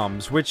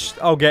charms, which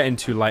I'll get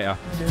into later.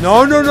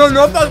 No,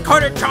 not that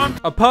kind of charm!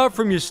 Apart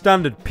from your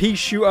standard pea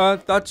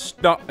shooter, that's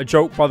not a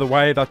joke by the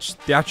way, that's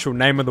the actual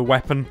name of the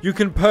weapon, you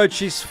can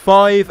purchase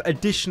 5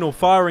 additional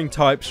firing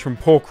types from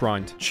Pork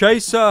Rind: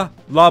 Chaser,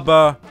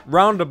 Lubber,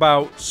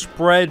 Roundabout,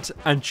 Spread,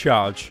 and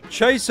Charge.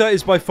 Chaser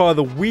is by far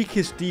the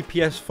weakest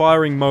DPS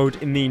firing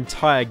mode in the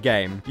entire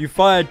game. You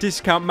fire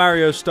discount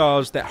Mario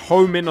stars that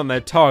home in on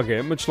their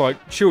target, much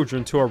like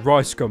children to a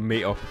rice gum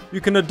meetup. You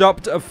can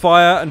adopt a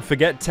fire and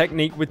forget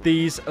technique with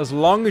these. As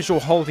long as you're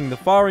holding the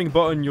firing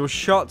button, your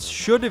shots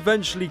should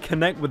eventually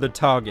connect with the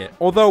target.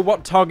 Although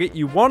what target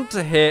you want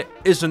to hit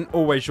isn't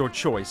always your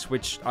choice,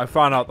 which I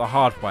found out the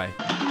hard way.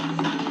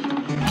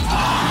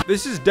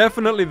 This is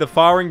definitely the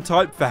firing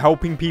type for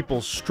helping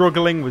people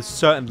struggling with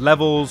certain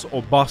levels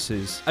or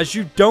bosses. As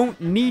you don't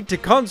need to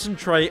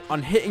concentrate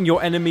on hitting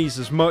your enemies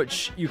as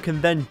much, you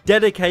can then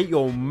dedicate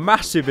your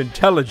massive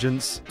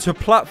intelligence to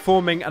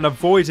platforming and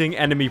avoiding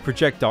enemy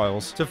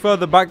projectiles. To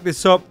further back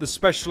this up, the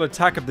special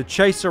attack of the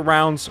Chaser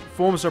rounds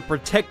forms a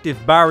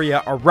protective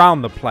barrier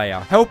around the player,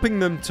 helping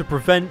them to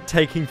prevent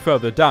taking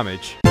further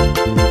damage.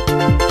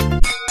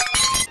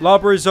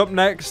 Lava is up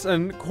next,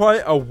 and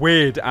quite a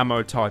weird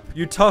ammo type.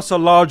 You toss a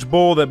large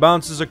ball that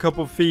bounces a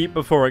couple feet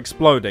before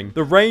exploding.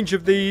 The range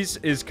of these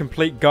is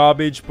complete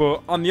garbage,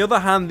 but on the other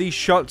hand, these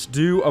shots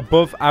do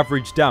above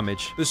average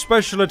damage. The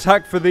special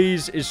attack for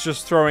these is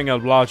just throwing a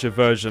larger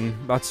version.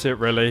 That's it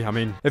really. I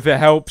mean, if it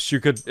helps, you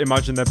could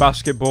imagine they're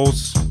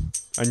basketballs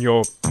and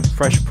your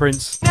Fresh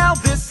Prince. Now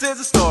this is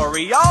a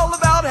story all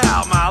about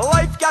how my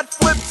life got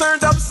flipped,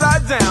 turned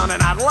upside down,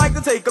 and I'd like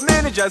to take a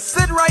minute, just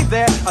sit right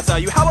there. I'll tell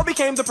you how I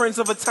became the prince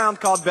of a town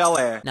called Bel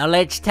Air. Now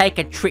let's take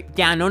a trip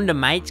down under,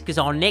 mates, because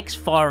our next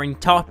firing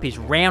type is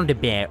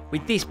Roundabout.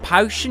 With this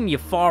potion, you're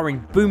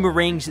firing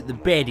boomerangs at the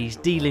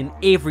baddies, dealing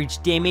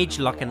average damage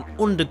like an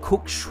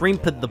undercooked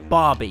shrimp at the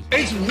barbie.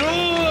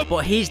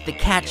 But here's the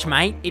catch,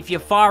 mate. If you're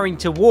firing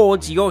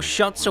towards, your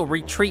shots will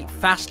retreat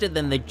faster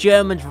than the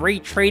Germans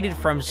retreated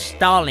from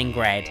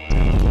Stalingrad.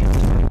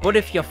 But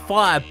if you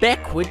fire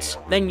backwards,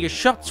 then your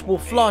shots will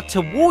fly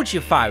towards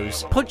your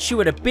foes. Puts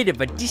you at a bit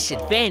of a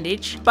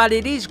disadvantage, but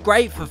it is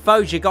great for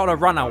foes you gotta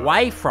run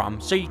away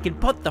from, so you can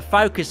put the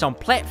focus on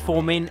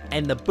platforming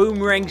and the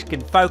boomerangs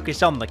can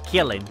focus on the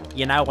killing.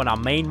 You know what I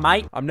mean,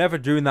 mate? I'm never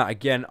doing that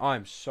again.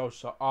 I'm so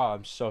sorry. Oh,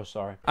 I'm so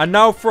sorry. And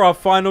now for our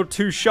final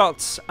two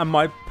shots and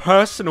my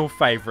personal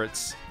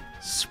favorites.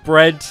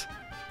 Spread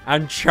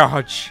and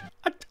charge.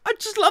 I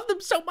just love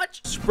them so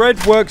much.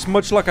 Spread works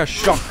much like a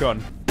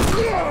shotgun.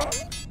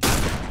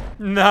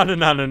 No,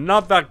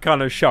 not that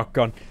kind of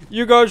shotgun.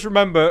 You guys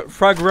remember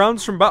frag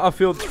rounds from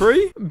Battlefield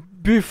 3?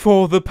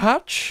 Before the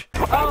patch? Oh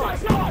my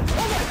god!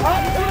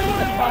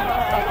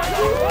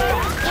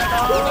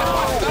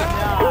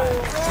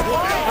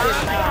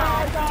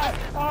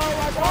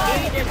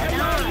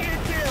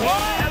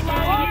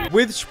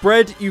 With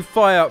spread, you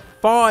fire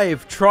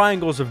 5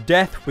 triangles of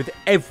death with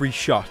every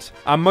shot.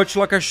 And much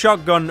like a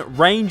shotgun,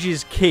 range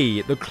is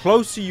key. The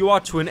closer you are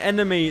to an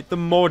enemy, the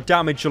more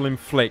damage you'll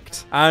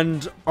inflict.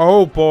 And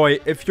oh boy,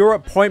 if you're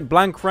at point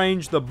blank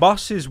range, the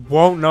bosses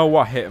won't know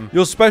what hit them.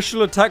 Your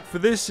special attack for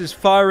this is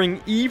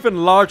firing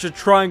even larger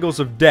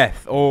triangles of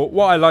death, or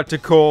what I like to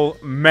call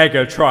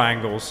mega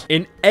triangles,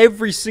 in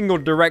every single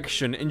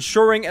direction,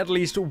 ensuring at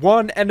least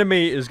one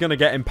enemy is going to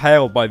get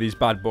impaled by these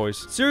bad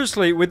boys.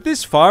 Seriously, with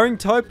this firing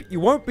type, you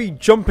won't be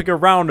jumping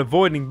around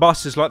avoiding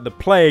bosses like the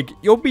plague,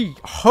 you'll be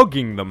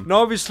hugging them.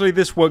 Now obviously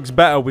this works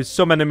better with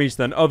some enemies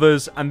than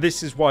others, and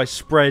this is why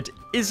spread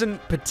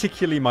isn't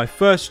particularly my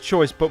first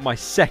choice but my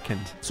second.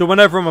 So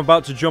whenever I'm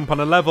about to jump on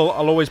a level,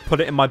 I'll always put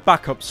it in my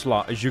backup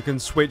slot, as you can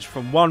switch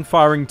from one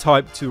firing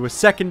type to a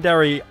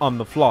secondary on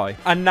the fly.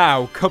 And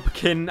now,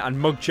 Cupkin and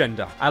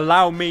Muggender,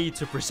 allow me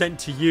to present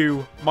to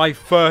you my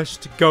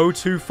first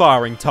go-to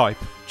firing type.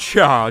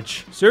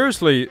 Charge.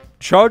 Seriously,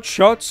 charge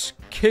shots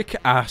kick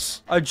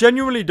ass. I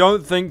genuinely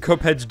don't think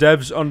Cuphead's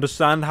devs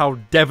understand how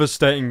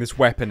devastating this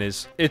weapon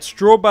is. Its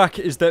drawback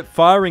is that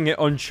firing it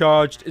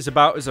uncharged is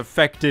about as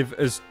effective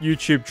as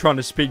YouTube trying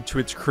to speak to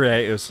its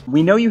creators.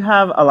 We know you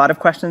have a lot of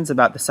questions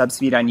about the sub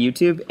speed on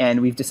YouTube,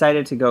 and we've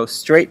decided to go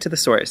straight to the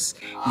source.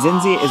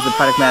 Zinzi is the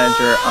product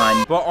manager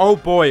on... But oh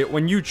boy,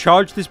 when you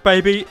charge this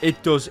baby,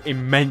 it does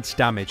immense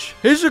damage.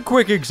 Here's a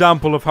quick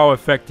example of how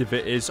effective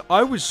it is.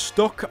 I was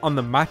stuck on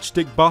the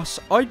matchstick boss.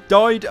 I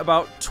died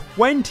about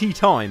 20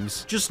 times.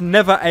 Just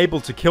never able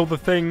to kill the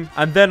thing,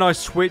 and then I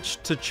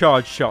switched to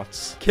charge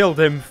shots. Killed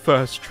him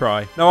first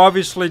try. Now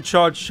obviously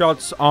charge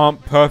shots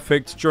aren't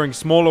perfect during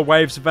smaller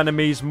waves of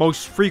enemies,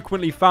 most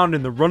frequently found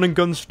in the run and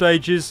gun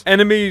stages.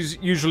 Enemies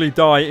usually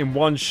die in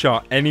one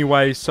shot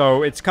anyway,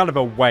 so it's kind of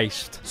a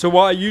waste. So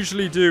what I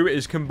usually do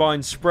is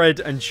combine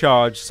spread and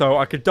charge, so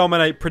I could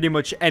dominate pretty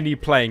much any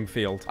playing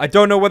field. I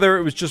don't know whether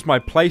it was just my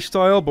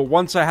playstyle, but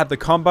once I had the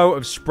combo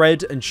of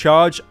spread and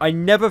charge, I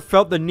never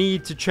felt the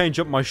need to change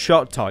up my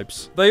shot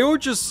types. They all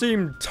just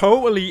seemed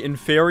totally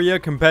inferior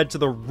compared to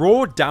the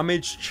raw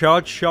damage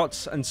charge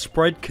shots and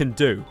spread can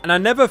do. And I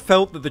never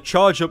felt that the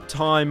charge up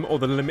time or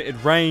the limited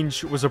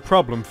range was a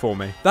problem for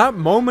me. That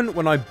moment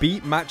when I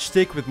beat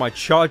matchstick with my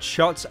charge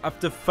shots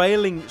after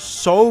failing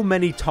so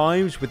many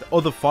times with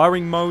other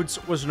firing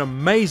modes was an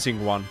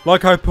amazing one.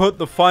 Like I put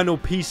the final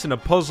piece in a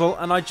puzzle,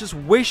 and I just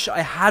wish I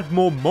had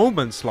more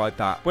moments like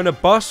that. When a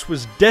boss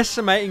was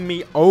decimating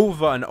me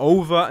over and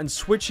over, and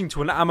switching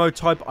to an ammo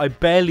type I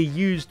barely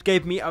used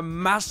gave me a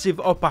massive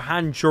upper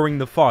hand during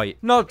the fight.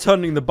 Not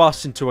turning the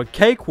boss into a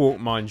cakewalk,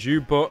 mind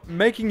you, but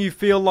making you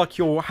feel like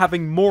you're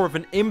having more of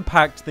an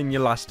impact than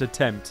your last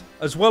attempt.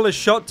 As well as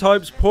shot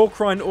types,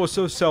 Porcrine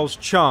also sells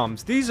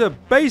charms. These are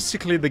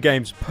basically the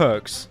game's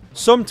perks.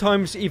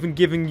 Sometimes even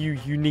giving you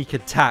unique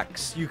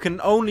attacks. You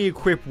can only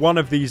equip one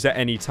of these at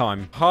any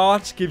time.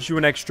 Heart gives you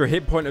an extra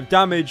hit point of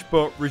damage,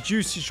 but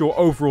reduces your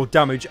overall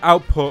damage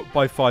output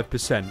by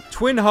 5%.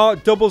 Twin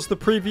Heart doubles the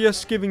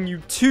previous, giving you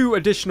 2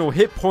 additional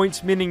hit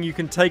points, meaning you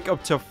can take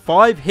up to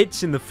 5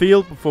 hits in the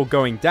field before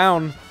going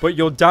down, but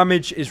your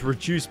damage is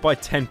reduced by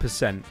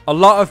 10%. A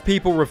lot of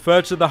people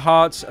refer to the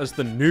hearts as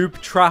the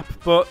noob trap,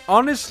 but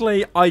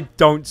honestly, I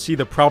don't see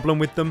the problem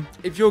with them.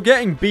 If you're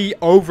getting beat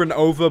over and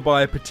over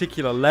by a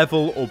particular level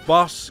or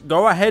boss,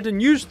 go ahead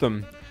and use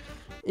them.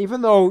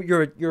 Even though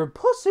you're a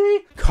pussy.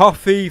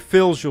 Coffee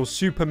fills your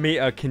super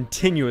meter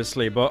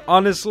continuously, but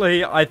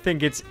honestly, I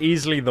think it's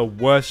easily the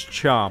worst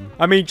charm.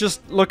 I mean,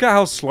 just look at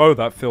how slow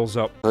that fills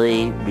up.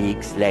 3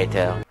 weeks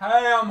later.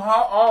 Hey, I'm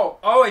hot.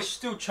 Oh, it's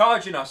still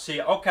charging, I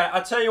see. Okay,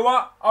 I tell you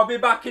what, I'll be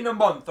back in a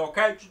month,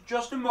 okay?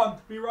 Just a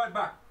month, be right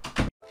back.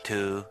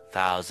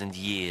 2,000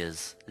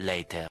 years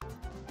later.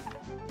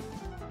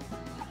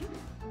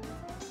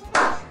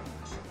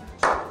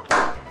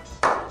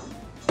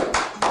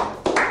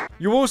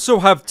 You also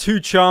have 2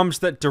 charms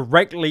that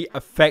directly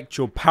affect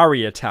your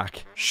parry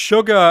attack.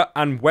 Sugar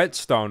and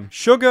Whetstone.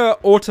 Sugar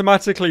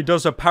automatically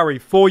does a parry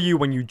for you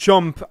when you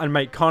jump and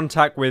make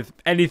contact with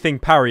anything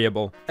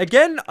parryable.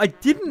 Again, I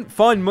didn't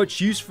find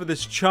much use for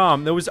this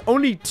charm. There was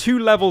only 2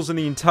 levels in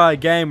the entire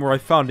game where I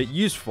found it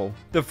useful.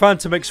 The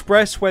Phantom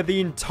Express, where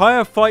the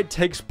entire fight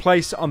takes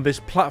place on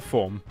this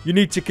platform. You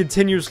need to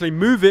continuously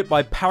move it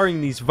by parrying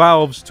these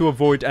valves to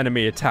avoid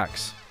enemy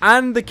attacks.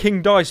 and the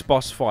King Dice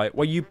boss fight,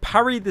 where you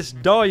parry this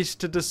dice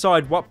to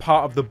decide what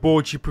part of the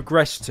board you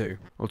progress to.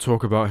 I'll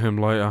talk about him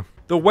later.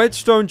 The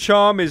Whetstone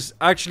charm is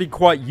actually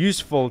quite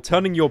useful,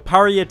 turning your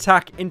parry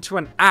attack into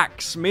an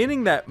axe,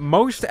 meaning that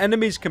most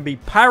enemies can be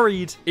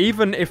parried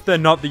even if they're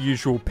not the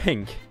usual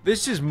pink.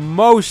 This is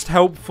most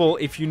helpful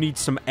if you need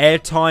some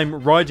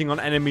airtime riding on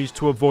enemies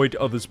to avoid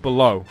others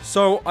below.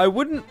 So I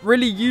wouldn't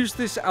really use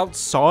this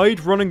outside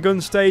run and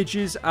gun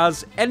stages,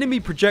 as enemy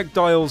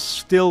projectiles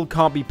still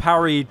can't be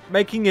parried,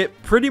 making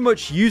it pretty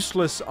much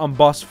useless on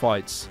boss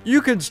fights.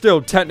 You can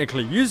still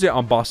technically use it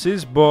on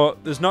bosses,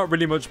 but there's not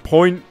really much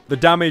point. The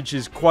damage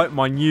is quite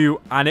minute,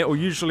 and it will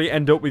usually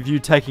end up with you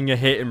taking a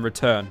hit in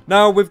return.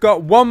 Now we've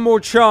got one more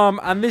charm,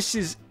 and this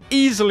is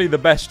easily the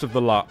best of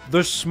the lot.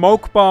 The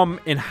Smoke Bomb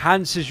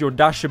enhances your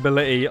dash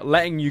ability,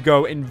 letting you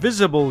go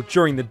invisible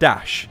during the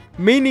dash,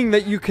 meaning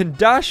that you can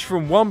dash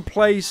from one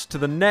place to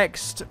the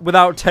next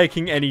without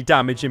taking any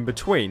damage in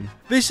between.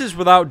 This is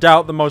without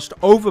doubt the most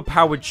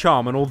overpowered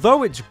charm, and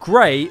although it's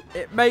great,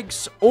 it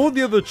makes all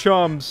the other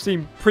charms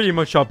seem pretty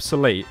much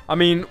obsolete. I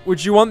mean,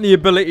 would you want the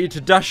ability to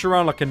dash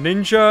around like a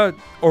ninja,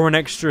 or an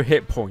extra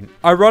hit point?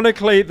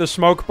 Ironically, the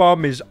Smoke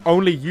Bomb is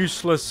only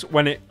useless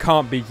when it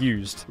can't be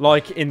used,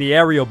 like in the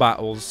aerial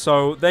battles,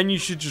 so then you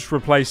should just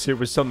replace it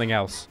with something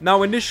else.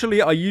 Now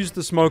initially I used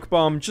the Smoke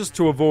Bomb just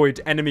to avoid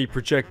enemy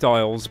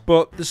projectiles,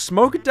 but the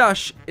smoke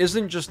dash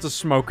isn't just a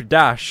smoke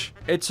dash,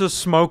 it's a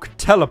smoke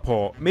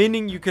teleport,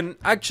 meaning you can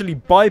actually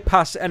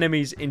bypass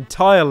enemies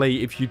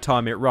entirely if you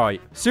time it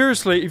right.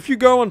 Seriously, if you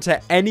go onto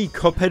any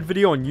Cuphead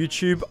video on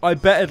YouTube, I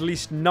bet at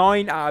least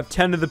 9 out of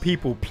 10 of the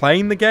people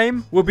playing the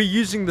game will be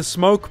using the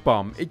Smoke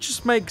Bomb. It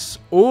just makes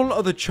all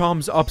other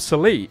charms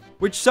obsolete,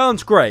 which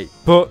sounds great,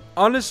 but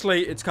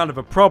honestly it's kind of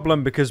a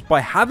problem, because by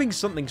having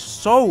something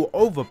so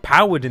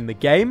overpowered in the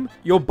game,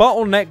 you're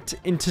bottlenecked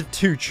into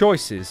two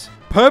choices: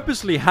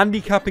 purposely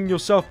handicapping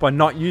yourself by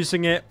not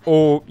using it,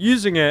 or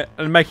using it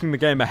and making the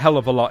game a hell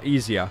of a lot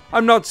easier.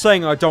 I'm not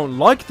saying I don't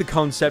like the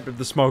concept of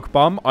the Smoke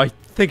Bomb, I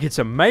think it's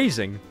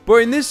amazing, but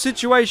in this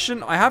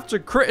situation I have to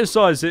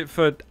criticize it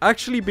for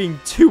actually being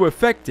too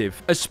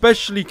effective,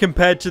 especially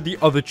compared to the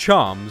other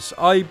charms.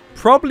 I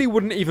probably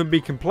wouldn't even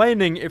be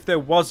complaining if there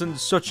wasn't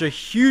such a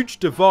huge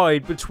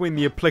divide between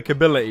the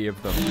applicability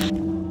of them.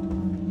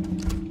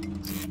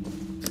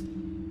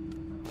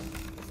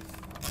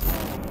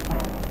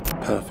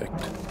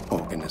 Perfect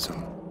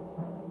organism.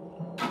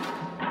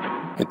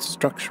 Its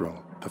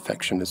structural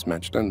perfection is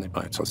matched only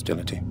by its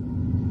hostility.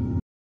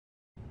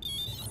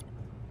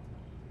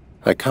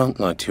 I can't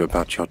lie to you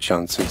about your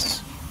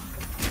chances,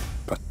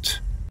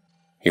 but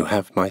you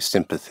have my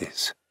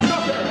sympathies.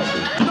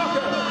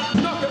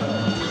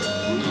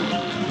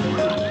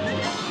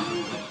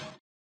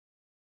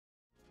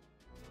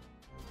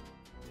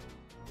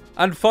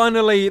 And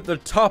finally, the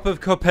top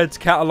of Cuphead's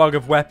catalogue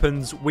of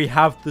weapons, we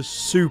have the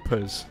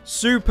supers.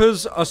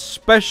 Supers are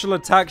special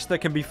attacks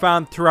that can be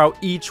found throughout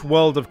each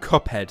world of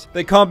Cuphead.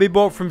 They can't be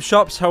bought from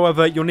shops,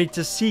 however. You'll need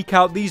to seek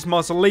out these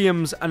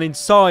mausoleums, and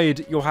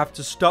inside you'll have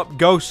to stop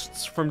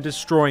ghosts from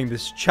destroying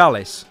this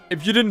chalice.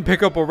 If you didn't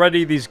pick up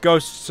already, these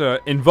ghosts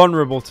are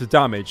invulnerable to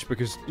damage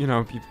because, you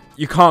know,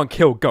 you can't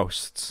kill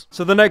ghosts.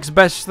 So the next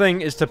best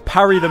thing is to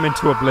parry them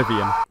into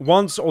oblivion.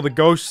 Once all the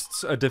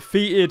ghosts are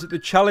defeated, the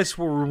chalice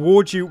will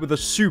reward you with a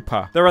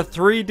super. There are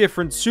 3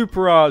 different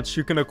super arts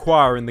you can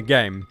acquire in the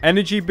game: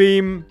 Energy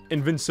Beam,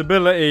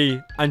 Invincibility,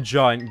 and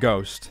Giant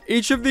Ghost.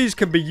 Each of these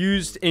can be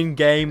used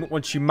in-game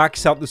once you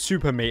max out the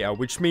super meter,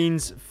 which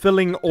means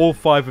filling all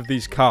 5 of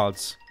these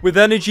cards. With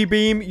Energy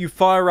Beam, you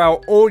fire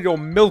out all your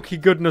milky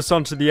goodness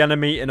onto the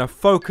enemy in a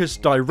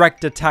focused,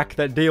 direct attack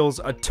that deals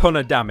a ton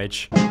of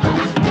damage.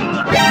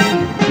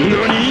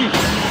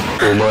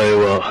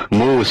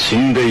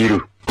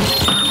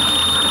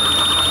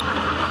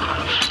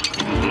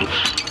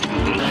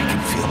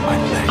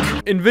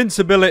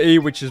 Invincibility,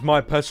 which is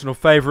my personal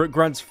favorite,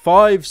 grants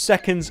 5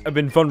 seconds of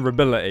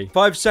invulnerability.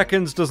 5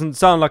 seconds doesn't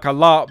sound like a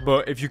lot,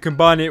 but if you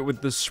combine it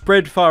with the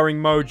spread firing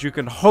mode, you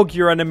can hug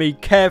your enemy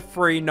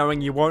carefree, knowing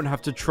you won't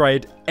have to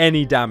trade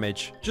any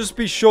damage. Just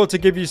be sure to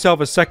give yourself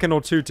a second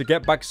or two to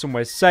get back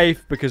somewhere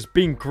safe, because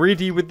being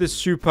greedy with this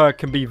super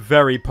can be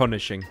very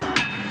punishing.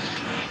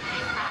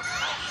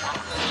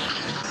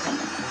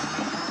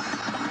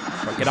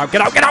 Get out,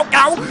 get out, get out, get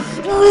out!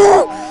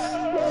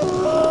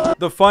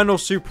 The final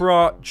super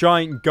art,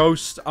 Giant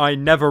Ghost, I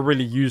never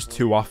really used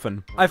too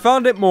often. I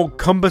found it more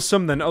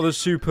cumbersome than other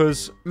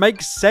supers.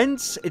 Makes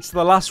sense, it's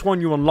the last one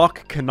you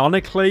unlock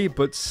canonically,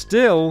 but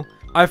still,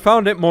 I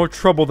found it more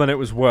trouble than it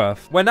was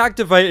worth. When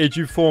activated,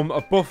 you form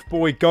a buff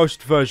boy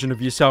ghost version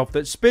of yourself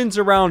that spins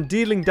around,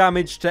 dealing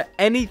damage to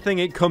anything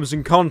it comes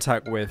in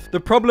contact with. The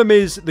problem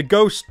is, the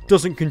ghost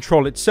doesn't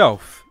control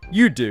itself.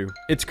 You do.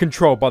 It's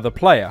controlled by the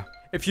player.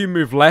 If you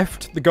move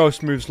left, the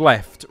ghost moves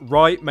left.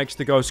 Right makes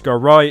the ghost go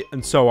right,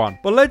 and so on.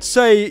 But let's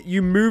say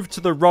you move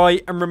to the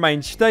right and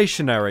remain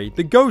stationary.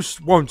 The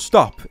ghost won't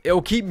stop.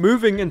 It'll keep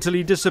moving until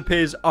he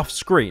disappears off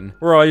screen,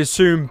 where I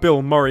assume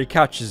Bill Murray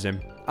catches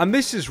him. And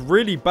this is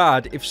really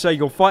bad if, say,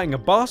 you're fighting a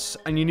boss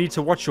and you need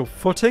to watch your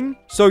footing.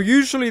 So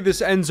usually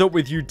this ends up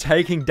with you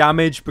taking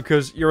damage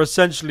because you're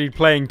essentially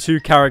playing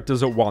two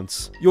characters at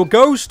once. Your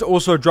ghost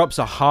also drops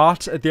a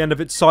heart at the end of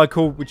its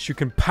cycle, which you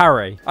can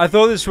parry. I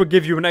thought this would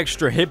give you an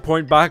extra hit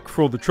point back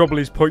for all the trouble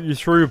he's put you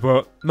through,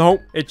 but no,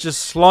 it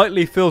just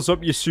slightly fills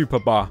up your super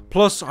bar.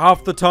 Plus,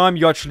 half the time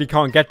you actually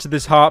can't get to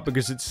this heart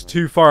because it's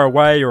too far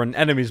away or an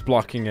enemy's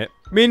blocking it.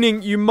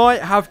 Meaning you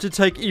might have to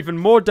take even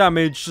more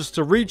damage just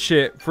to reach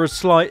it for a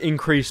slight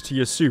increase to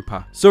your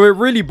super. So it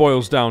really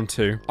boils down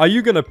to, are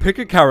you going to pick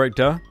a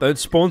character that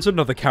spawns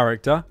another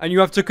character, and you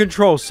have to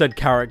control said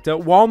character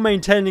while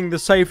maintaining the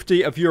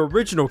safety of your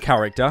original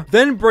character,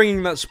 then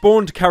bringing that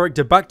spawned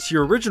character back to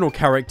your original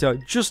character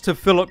just to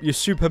fill up your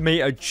super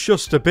meter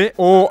just a bit,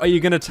 or are you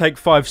going to take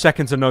 5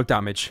 seconds of no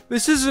damage?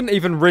 This isn't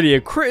even really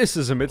a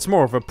criticism, it's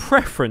more of a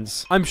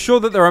preference. I'm sure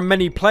that there are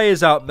many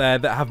players out there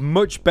that have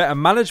much better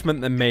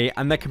management than me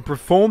and they can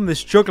perform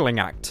this juggling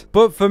act.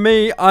 But for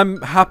me, I'm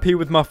happy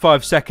with my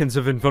 5 seconds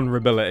of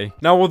invulnerability.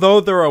 Now,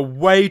 although there are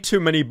way too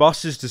many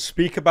bosses to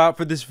speak about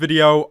for this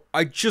video,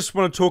 I just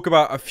want to talk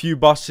about a few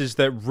bosses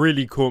that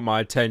really caught my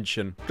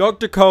attention.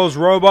 Dr. Cole's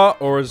robot,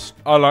 or as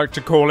I like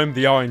to call him,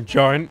 the Iron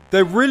Giant.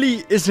 There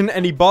really isn't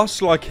any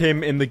boss like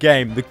him in the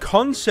game. The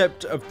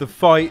concept of the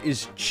fight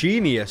is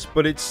genius,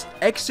 but it's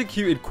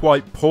executed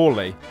quite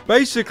poorly.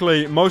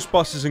 Basically, most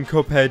bosses in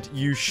Cuphead,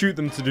 you shoot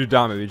them to do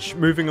damage,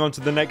 moving on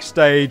to the next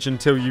stage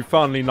until you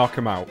finally knock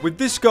him out. With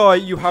this guy,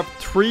 you have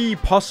 3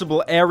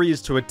 possible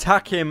areas to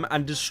attack him,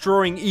 and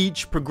destroying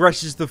each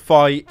progresses the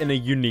fight in a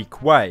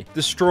unique way.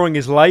 Destroying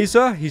his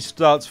laser, he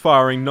starts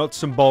firing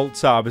nuts and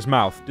bolts out of his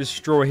mouth.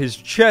 Destroy his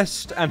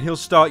chest, and he'll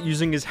start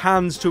using his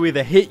hands to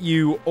either hit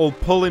you or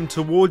pull him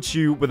towards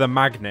you with a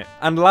magnet.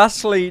 And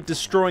lastly,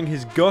 destroying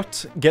his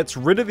gut gets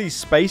rid of these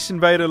Space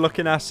Invader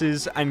looking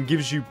asses and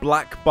gives you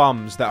black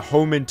bombs that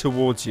home in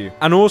towards you.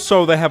 And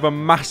also, they have a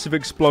massive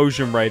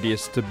explosion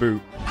radius to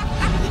boot.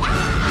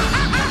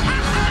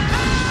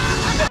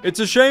 It's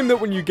a shame that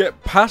when you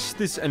get past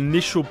this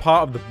initial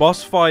part of the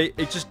boss fight,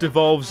 it just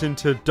devolves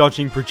into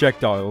dodging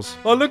projectiles.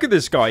 Oh, look at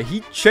this guy. He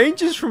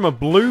changes from a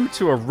blue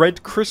to a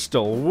red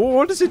crystal.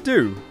 What does it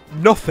do?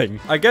 Nothing.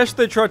 I guess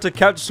they tried to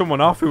catch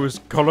someone off who was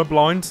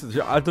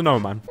colorblind. I don't know,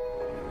 man.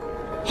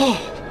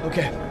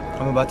 Okay,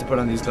 I'm about to put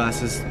on these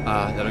glasses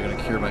that are going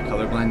to cure my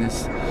color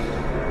blindness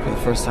for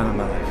the first time in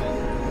my life.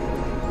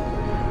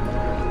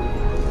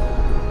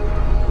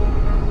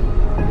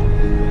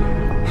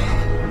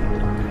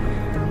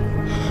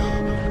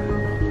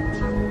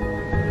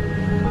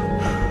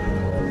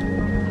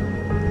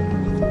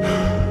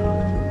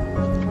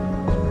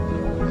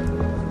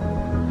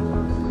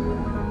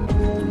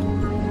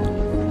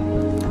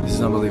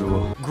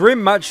 Unbelievable. Grim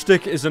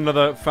Matchstick is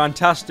another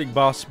fantastic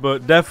boss,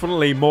 but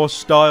definitely more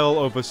style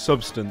over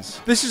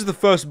substance. This is the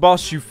first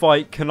boss you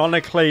fight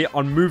canonically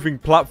on moving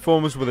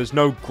platforms where there's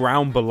no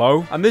ground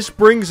below, and this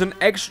brings an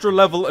extra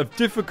level of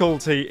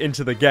difficulty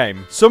into the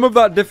game. Some of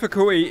that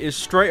difficulty is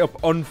straight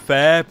up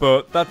unfair,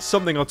 but that's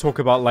something I'll talk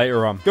about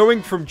later on.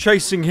 Going from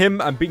chasing him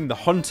and being the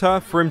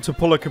hunter, for him to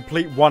pull a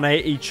complete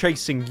 180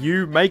 chasing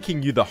you,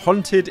 making you the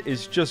hunted,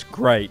 is just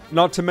great.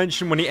 Not to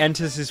mention when he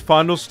enters his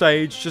final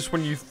stage, just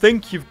when you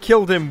think you've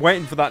killed him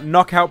waiting for that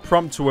knockout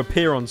prompt to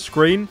appear on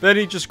screen, then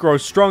he just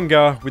grows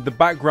stronger, with the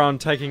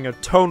background taking a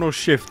tonal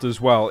shift as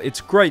well.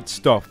 It's great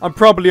stuff. I'm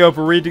probably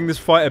overreading this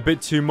fight a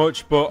bit too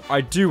much, but I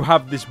do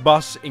have this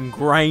boss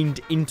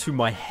ingrained into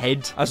my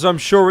head, as I'm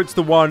sure it's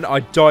the one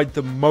I died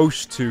the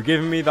most to,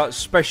 giving me that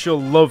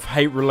special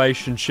love-hate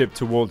relationship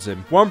towards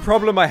him. One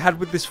problem I had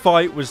with this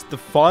fight was the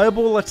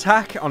fireball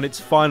attack on its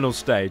final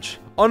stage.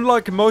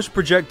 Unlike most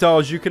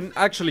projectiles, you can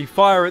actually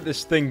fire at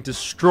this thing,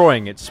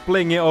 destroying it,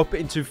 splitting it up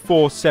into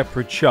 4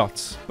 separate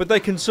shots. But they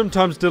can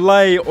sometimes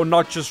delay or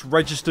not just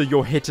register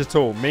your hit at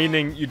all,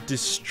 meaning you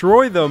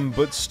destroy them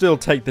but still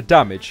take the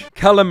damage.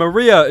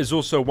 Maria is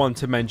also one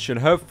to mention.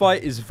 Her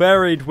fight is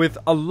varied with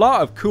a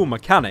lot of cool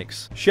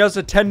mechanics. She has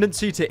a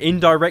tendency to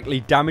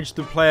indirectly damage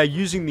the player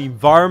using the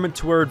environment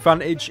to her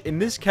advantage, in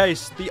this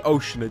case, the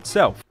ocean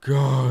itself.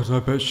 God, I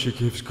bet she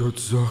gives good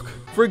zuck.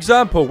 For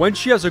example, when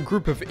she has a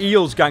group of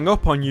eels gang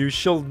up on you,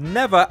 she'll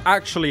never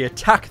actually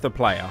attack the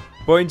player,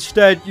 but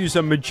instead use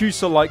a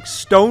Medusa-like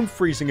stone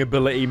freezing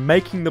ability,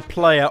 making the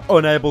player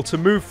unable to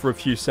move for a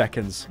few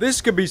seconds.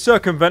 This can be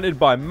circumvented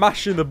by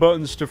mashing the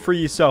buttons to free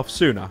yourself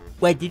sooner.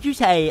 Wait, did you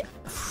say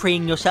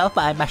freeing yourself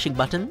by mashing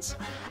buttons?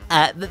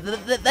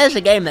 There's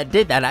a game that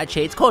did that,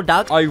 actually. It's called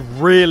Dark. I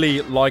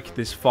really like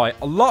this fight.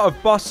 A lot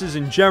of bosses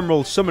in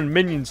general summon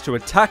minions to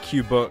attack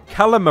you, but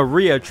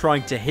Maria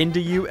trying to hinder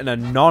you in a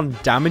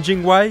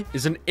non-damaging way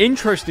is an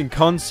interesting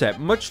concept,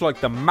 much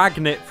like the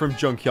magnet from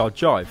Junkyard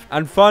Jive.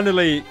 And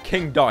finally,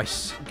 King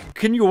Dice.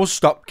 Can you all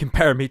stop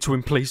comparing me to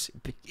him, please?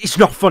 It's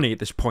not funny at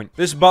this point.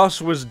 This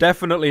boss was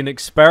definitely an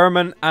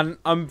experiment, and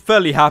I'm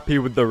fairly happy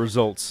with the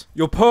results.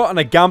 You're put on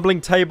a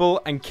gambling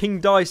table, and King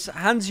Dice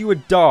hands you a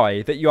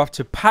die that you have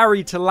to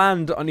parry to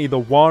land on either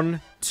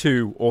 1,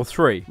 2, or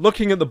 3.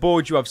 Looking at the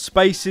board, you have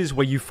spaces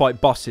where you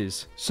fight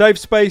bosses, save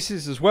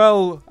spaces as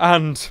well,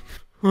 and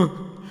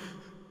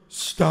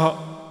start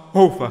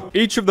over.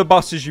 Each of the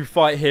bosses you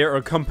fight here are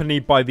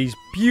accompanied by these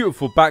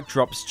beautiful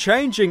backdrops,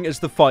 changing as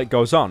the fight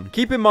goes on.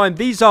 Keep in mind,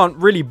 these aren't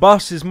really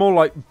bosses, more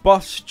like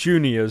boss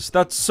juniors.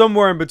 That's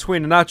somewhere in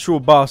between an actual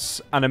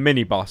boss and a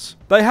mini-boss.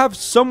 They have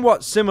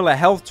somewhat similar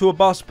health to a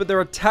boss, but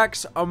their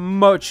attacks are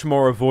much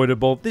more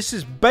avoidable. This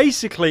is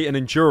basically an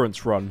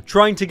endurance run,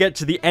 trying to get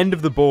to the end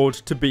of the board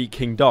to beat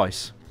King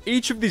Dice.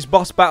 Each of these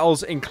boss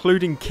battles,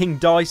 including King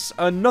Dice,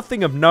 are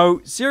nothing of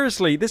note.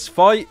 Seriously, this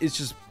fight is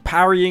just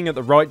parrying at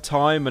the right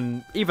time,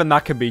 and even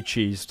that can be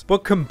cheesed.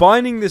 But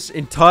combining this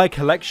entire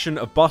collection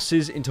of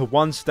bosses into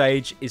one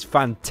stage is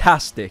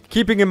fantastic.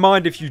 Keeping in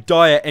mind, if you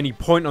die at any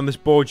point on this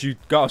board, you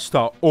gotta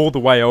start all the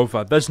way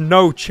over. There's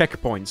no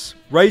checkpoints,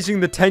 raising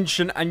the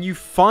tension, and you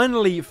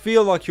finally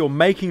feel like you're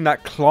making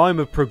that climb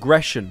of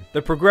progression.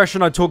 The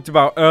progression I talked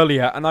about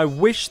earlier, and I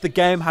wish the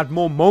game had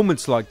more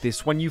moments like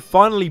this when you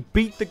finally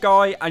beat the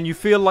guy and you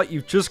feel like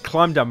you've just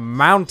climbed a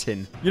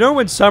mountain. You know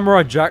when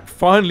Samurai Jack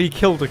finally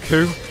killed a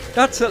coup?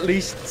 That's at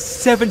least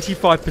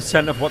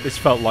 75% of what this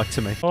felt like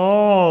to me.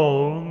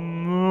 Oh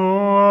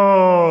no.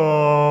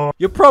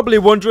 You're probably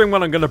wondering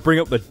when I'm going to bring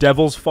up the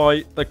Devil's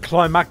Fight, the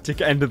climactic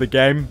end of the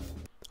game.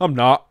 I'm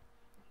not.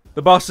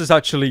 The boss is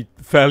actually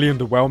fairly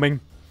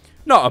underwhelming.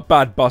 Not a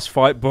bad boss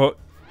fight, but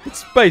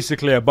it's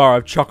basically a bar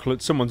of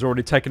chocolate someone's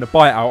already taken a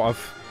bite out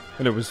of.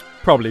 And it was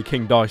probably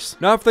King Dice.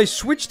 Now, if they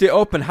switched it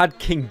up and had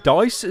King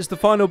Dice as the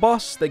final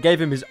boss, they gave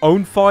him his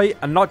own fight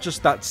and not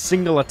just that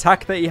single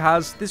attack that he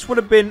has, this would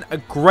have been a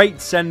great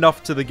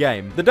send-off to the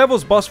game. The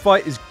Devil's boss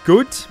fight is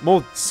good,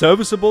 more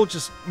serviceable,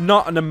 just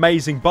not an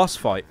amazing boss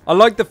fight. I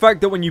like the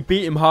fact that when you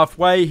beat him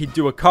halfway, he'd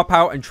do a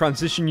cop-out and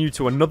transition you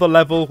to another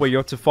level where you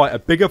have to fight a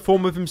bigger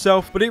form of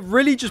himself, but it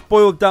really just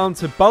boiled down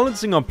to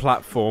balancing on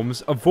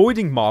platforms,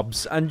 avoiding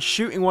mobs, and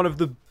shooting one of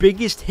the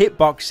biggest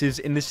hitboxes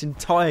in this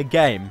entire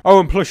game. Oh,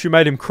 and plus you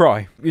made him cry.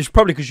 It's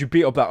probably because you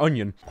beat up that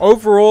onion.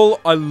 Overall,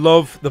 I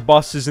love the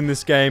bosses in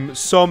this game.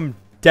 Some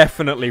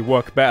definitely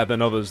work better than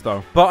others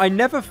though. But I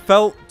never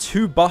felt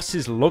two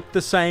bosses looked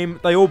the same.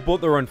 They all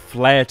brought their own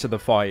flair to the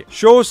fight.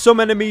 Sure, some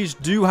enemies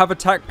do have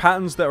attack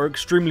patterns that are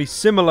extremely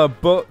similar,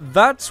 but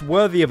that's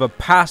worthy of a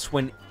pass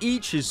when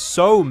each is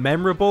so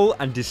memorable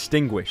and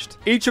distinguished.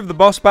 Each of the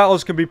boss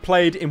battles can be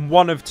played in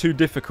one of two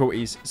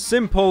difficulties,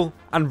 simple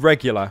and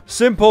regular.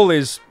 Simple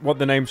is, what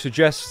the name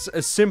suggests,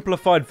 a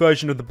simplified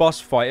version of the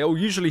boss fight. It will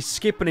usually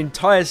skip an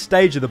entire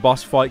stage of the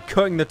boss fight,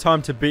 cutting the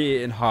time to beat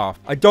it in half.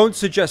 I don't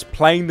suggest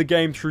playing the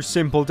game through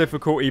simple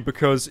difficulty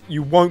because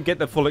you won't get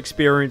the full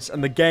experience,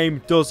 and the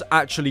game does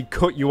actually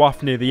cut you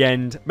off near the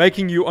end,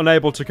 making you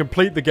unable to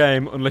complete the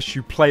game unless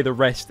you play the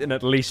rest in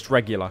at least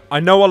regular. I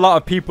know a lot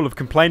of people have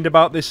complained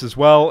about this as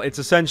well. It's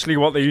essentially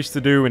what they used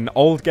to do in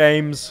old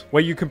games,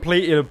 where you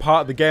completed a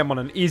part of the game on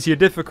an easier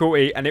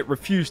difficulty and it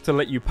refused to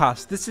let you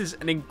pass. This is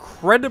an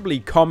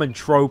incredibly common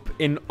trope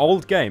in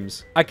old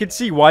games. I could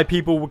see why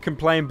people would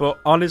complain,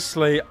 but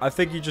honestly, I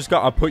think you just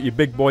gotta put your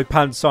big boy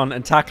pants on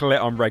and tackle it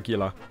on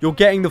regular. You're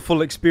getting the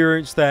full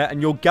experience there,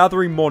 and you're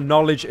gathering more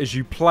knowledge as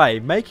you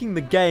play, making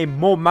the game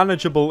more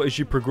manageable as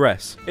you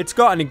progress. It's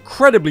got an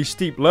incredibly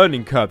steep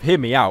learning curve, hear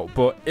me out,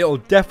 but it'll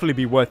definitely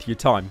be worth your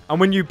time. And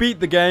when you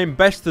beat the game,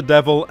 best the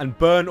devil, and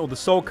burn all the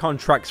soul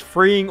contracts,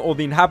 freeing all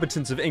the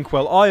inhabitants of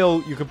Inkwell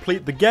Isle, you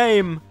complete the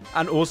game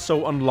and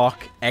also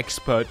unlock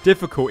expert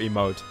difficulty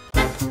mode.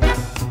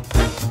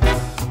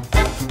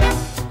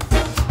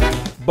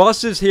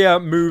 Bosses here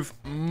move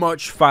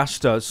much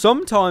faster.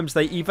 Sometimes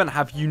they even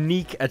have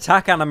unique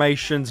attack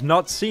animations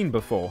not seen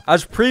before.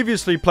 As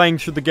previously playing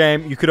through the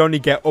game, you could only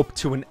get up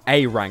to an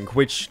A rank,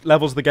 which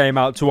levels the game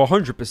out to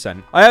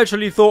 100%. I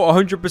actually thought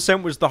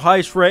 100% was the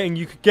highest rating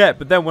you could get,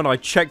 but then when I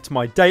checked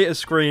my data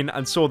screen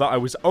and saw that I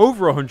was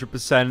over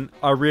 100%,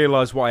 I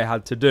realized what I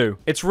had to do.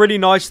 It's really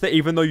nice that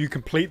even though you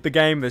complete the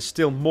game, there's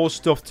still more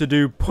stuff to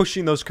do,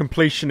 pushing those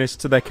completionists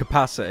to their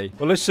capacity.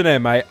 Well, listen here,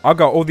 mate. I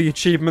got all the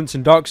achievements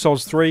in Dark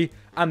Souls 3,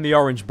 and the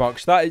orange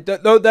box. They're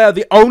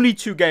the only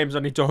two games I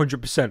need to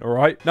 100%,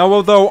 alright? Now,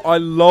 although I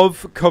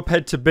love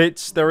Cuphead to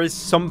bits, there is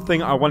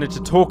something I wanted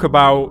to talk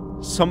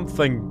about.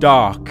 Something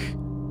dark.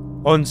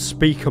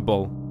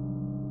 Unspeakable.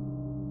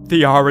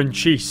 The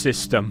RNG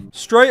system.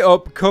 Straight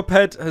up,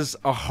 Cuphead has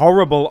a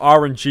horrible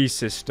RNG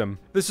system.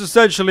 This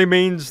essentially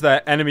means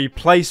that enemy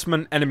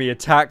placement, enemy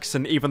attacks,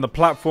 and even the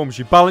platforms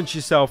you balance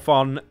yourself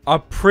on are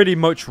pretty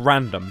much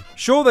random.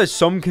 Sure, there's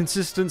some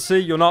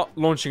consistency. You're not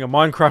launching a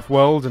Minecraft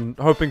world and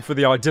hoping for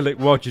the idyllic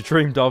world you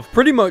dreamed of.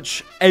 Pretty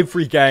much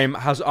every game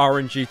has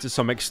RNG to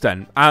some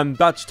extent, and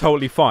that's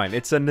totally fine.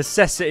 It's a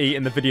necessity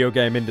in the video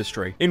game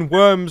industry. In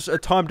Worms, a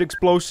timed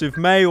explosive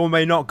may or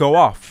may not go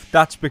off.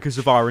 That's because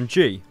of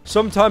RNG.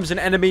 Sometimes an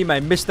enemy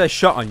may miss their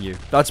shot on you.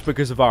 That's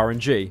because of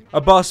RNG.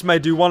 A boss may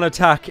do one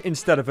attack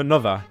instead of another.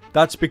 another.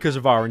 That's because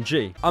of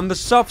RNG. On the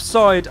soft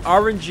side,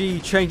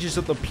 RNG changes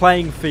up the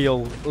playing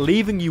field,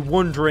 leaving you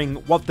wondering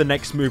what the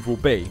next move will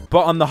be.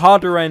 But on the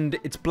harder end,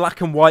 it's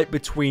black and white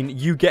between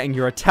you getting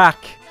your attack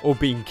or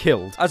being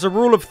killed. As a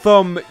rule of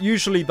thumb,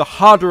 usually the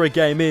harder a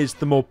game is,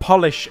 the more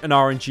polished an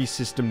RNG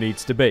system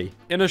needs to be.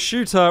 In a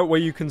shooter where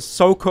you can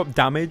soak up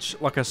damage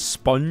like a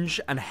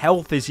sponge and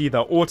health is either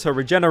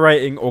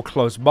auto-regenerating or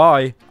close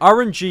by,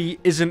 RNG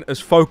isn't as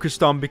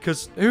focused on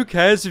because who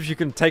cares if you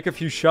can take a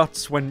few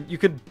shots when you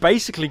could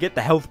basically get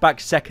the health back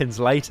seconds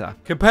later.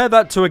 Compare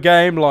that to a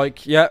game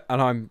like, yeah,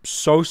 and I'm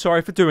so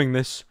sorry for doing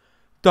this,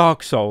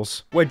 Dark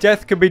Souls, where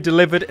death can be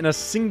delivered in a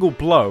single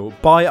blow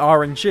by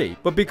RNG.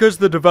 But because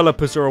the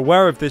developers are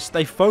aware of this,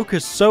 they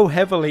focus so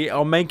heavily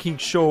on making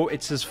sure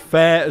it's as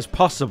fair as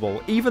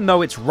possible, even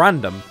though it's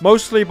random.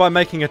 Mostly by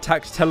making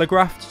attacks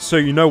telegraphed, so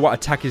you know what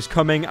attack is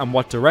coming and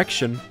what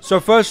direction.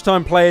 So first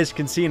time players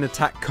can see an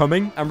attack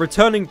coming, and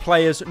returning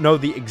players know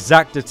the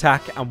exact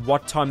attack and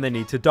what time they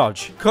need to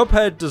dodge.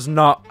 Cuphead does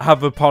not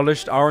have a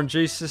polished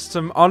RNG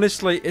system.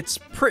 Honestly, it's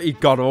pretty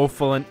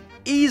god-awful and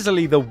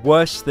easily the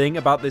worst thing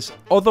about this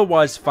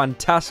otherwise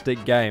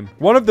fantastic game.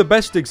 One of the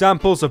best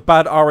examples of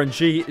bad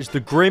RNG is the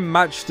grim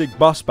matchstick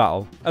boss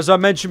battle. As I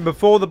mentioned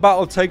before, the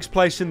battle takes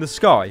place in the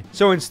sky,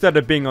 so instead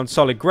of being on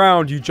solid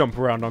ground, you jump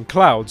around on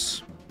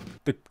clouds.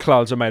 The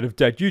clouds are made of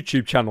dead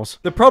YouTube channels.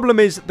 The problem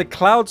is the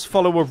clouds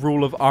follow a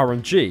rule of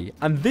RNG,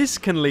 and this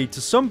can lead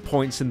to some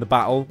points in the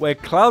battle where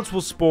clouds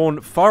will spawn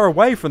far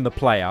away from the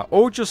player,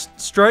 or just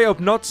straight up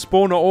not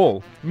spawn at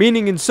all.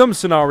 Meaning in some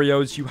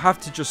scenarios, you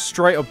have to just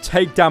straight up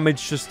take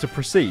damage just to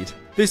proceed.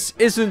 This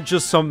isn't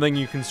just something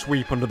you can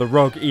sweep under the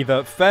rug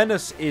either.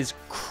 Fairness is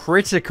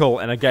critical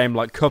in a game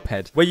like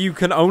Cuphead, where you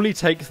can only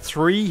take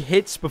 3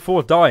 hits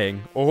before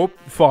dying, or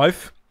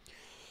 5.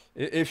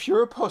 If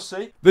you're a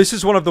pussy. This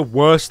is one of the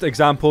worst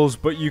examples,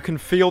 but you can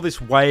feel this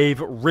wave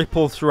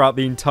ripple throughout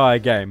the entire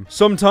game.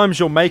 Sometimes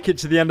you'll make it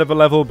to the end of a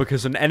level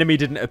because an enemy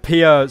didn't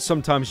appear,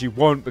 sometimes you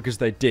won't because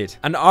they did.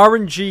 And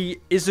RNG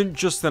isn't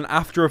just an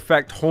after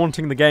effect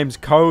haunting the game's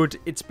code,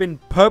 it's been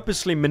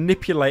purposely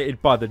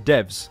manipulated by the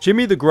devs.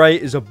 Jimmy the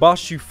Great is a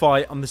boss you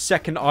fight on the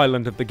second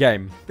island of the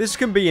game. This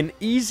can be an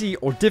easy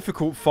or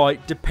difficult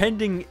fight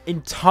depending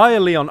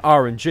entirely on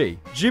RNG.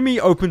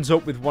 Jimmy opens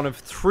up with one of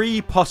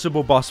 3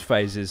 possible boss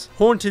phases.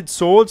 Haunted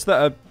swords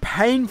that are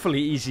painfully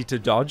easy to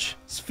dodge,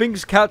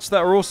 Sphinx cats that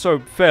are also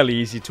fairly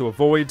easy to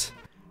avoid,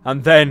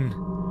 and then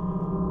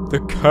the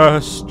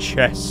cursed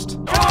chest.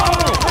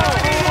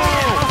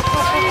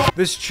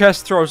 This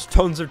chest throws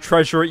tons of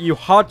treasure at you,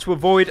 hard to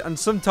avoid, and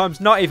sometimes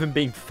not even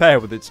being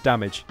fair with its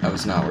damage. That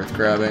was not worth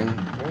grabbing.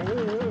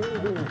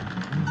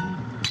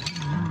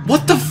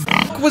 What the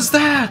fuck was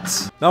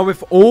that? Now,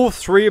 if all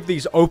 3 of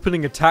these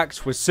opening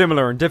attacks were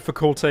similar in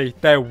difficulty,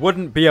 there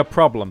wouldn't be a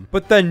problem.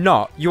 But they're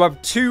not. You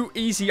have 2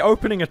 easy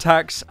opening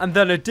attacks and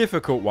then a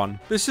difficult one.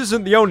 This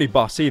isn't the only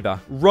boss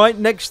either. Right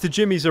next to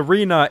Jimmy's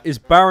arena is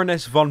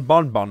Baroness von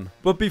Bonbon.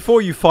 But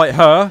before you fight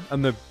her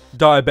and the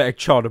diabetic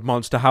child of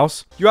Monster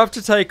House, you have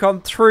to take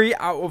on 3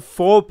 out of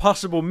 4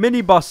 possible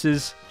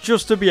mini-bosses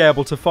just to be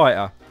able to fight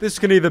her. This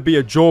can either be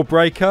a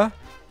jawbreaker,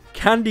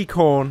 candy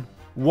corn,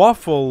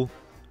 waffle,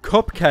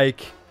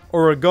 cupcake,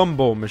 or a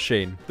gumball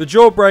machine. The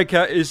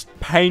jawbreaker is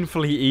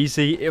painfully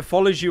easy. It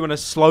follows you in a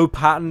slow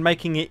pattern,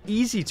 making it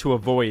easy to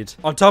avoid.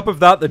 On top of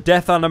that, the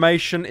death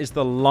animation is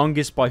the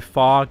longest by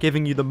far,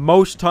 giving you the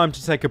most time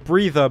to take a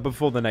breather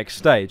before the next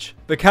stage.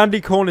 The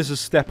candy corn is a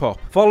step up,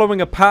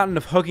 following a pattern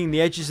of hugging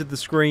the edges of the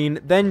screen,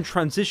 then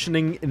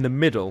transitioning in the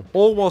middle,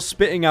 all while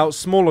spitting out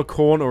smaller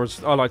corn, or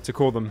as I like to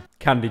call them,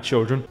 candy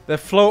children. They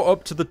float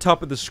up to the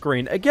top of the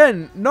screen.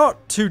 Again,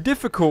 not too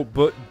difficult,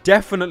 but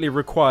definitely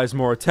requires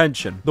more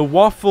attention. The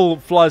waffle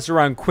flies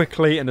around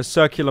quickly in a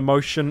circular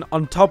motion.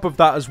 On top of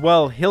that as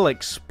well, he'll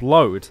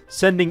explode,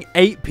 sending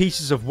 8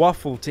 pieces of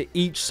waffle to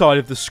each side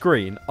of the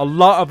screen. A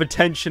lot of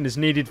attention is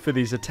needed for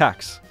these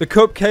attacks. The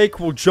cupcake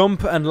will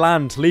jump and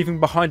land, leaving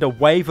behind a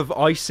wave of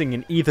icing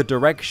in either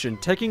direction,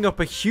 taking up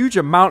a huge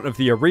amount of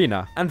the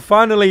arena. And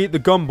finally, the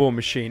gumball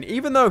machine.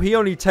 Even though he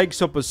only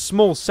takes up a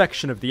small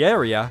section of the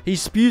area, he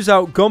spews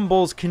out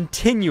gumballs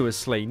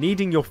continuously,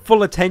 needing your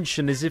full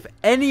attention, as if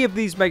any of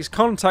these makes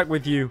contact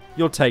with you,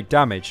 you'll take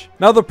damage.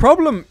 Now, the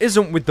problem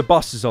isn't with the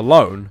bosses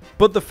alone,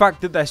 but the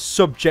fact that they're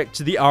subject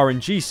to the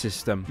RNG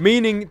system,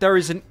 meaning there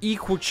is an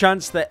equal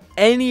chance that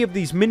any of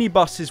these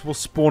mini-bosses will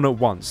spawn at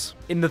once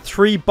in the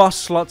 3 boss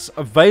slots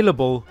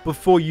available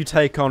before you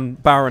take on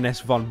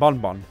Baroness von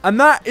Bonbon. And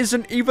that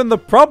isn't even the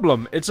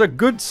problem. It's a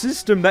good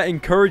system that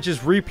encourages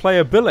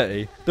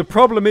replayability. The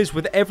problem is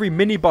with every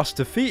mini-boss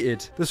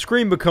defeated, the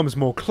screen becomes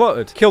more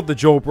cluttered. Killed the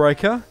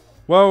jawbreaker?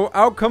 Well,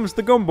 out comes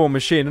the gumball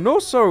machine, and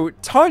also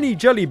tiny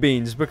jelly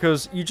beans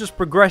because you just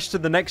progress to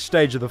the next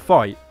stage of the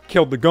fight.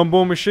 Killed the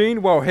gumball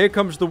machine. Well, here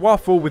comes the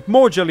waffle with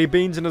more jelly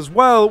beans, and as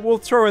well, we'll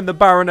throw in the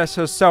Baroness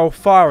herself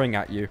firing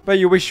at you. Bet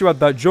you wish you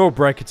had that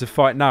jawbreaker to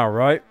fight now,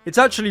 right? It's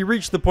actually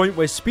reached the point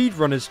where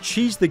speedrunners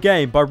cheese the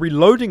game by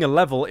reloading a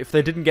level if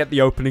they didn't get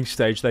the opening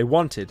stage they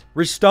wanted.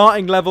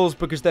 Restarting levels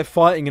because they're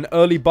fighting an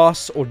early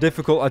boss or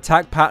difficult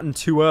attack pattern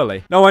too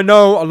early. Now, I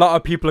know a lot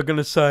of people are going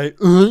to say,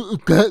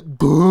 that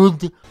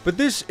good. But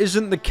this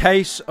isn't the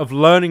case of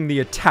learning the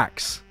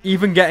attacks,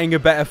 even getting a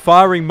better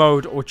firing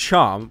mode or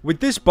charm.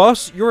 With this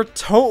boss, you're a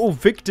total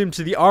victim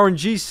to the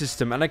RNG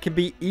system, and it can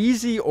be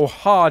easy or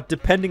hard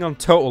depending on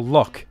total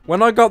luck.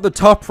 When I got the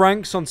top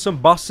ranks on some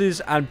bosses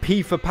and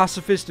P for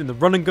pacifist in the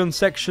run and gun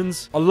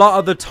sections, a lot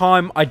of the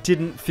time I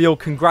didn't feel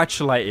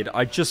congratulated.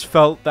 I just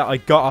felt that I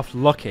got off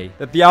lucky,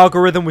 that the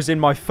algorithm was in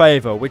my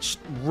favor, which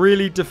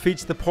really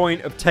defeats the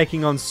point of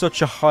taking on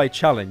such a high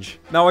challenge.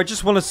 Now, I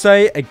just want to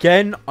say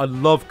again, I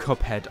love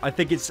Cuphead. I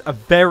think it's a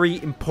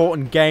very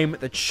important game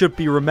that should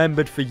be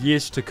remembered for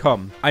years to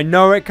come. I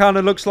know it kind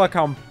of looks like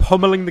I'm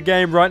pummeling the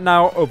game right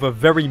now over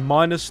very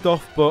minor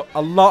stuff, but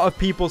a lot of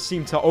people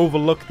seem to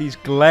overlook these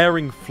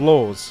glaring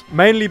flaws,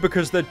 mainly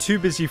because they're too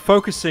busy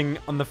focusing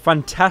on the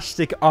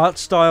fantastic art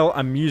style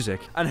and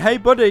music. And hey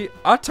buddy,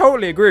 I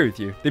totally agree with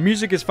you. The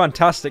music is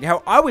fantastic.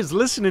 How I was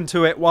listening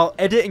to it while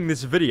editing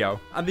this video,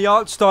 and the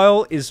art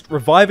style is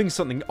reviving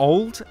something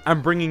old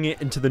and bringing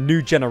it into the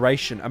new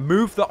generation, a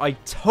move that I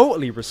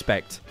totally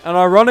respect. And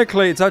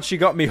ironically, it's actually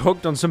got me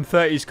hooked on some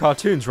 30s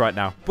cartoons right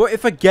now. But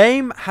if a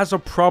game has a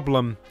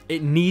problem,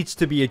 it needs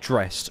to be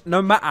addressed,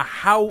 no matter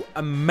how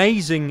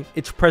amazing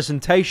its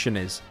presentation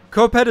is.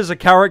 Cuphead as a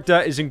character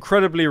is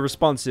incredibly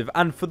responsive,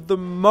 and for the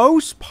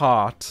most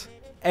part,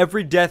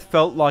 every death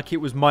felt like it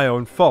was my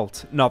own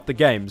fault, not the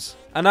game's.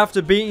 And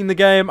after beating the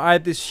game, I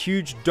had this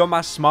huge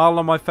dumbass smile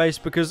on my face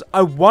because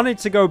I wanted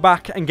to go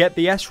back and get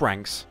the S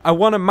ranks. I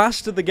want to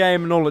master the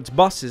game and all its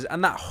bosses,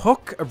 and that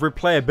hook of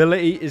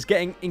replayability is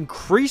getting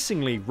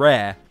increasingly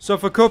rare. So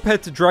for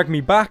Cuphead to drag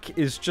me back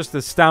is just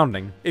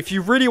astounding. If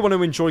you really want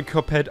to enjoy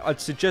Cuphead, I'd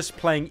suggest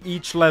playing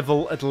each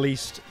level at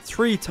least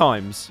 3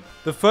 times.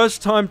 The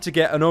first time to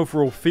get an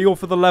overall feel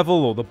for the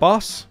level or the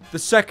boss. The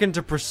second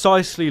to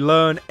precisely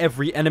learn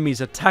every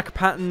enemy's attack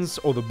patterns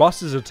or the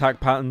boss's attack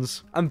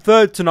patterns. And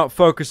third to not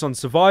focus on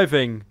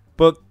surviving,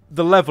 but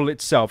the level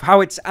itself,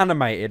 how it's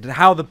animated, and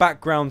how the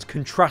backgrounds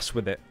contrast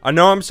with it. I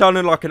know I'm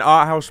sounding like an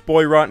art house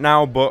boy right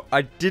now, but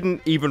I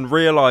didn't even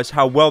realize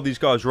how well these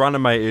guys were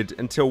animated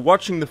until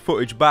watching the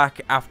footage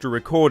back after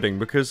recording,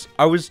 because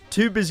I was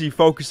too busy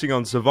focusing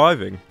on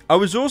surviving. I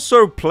was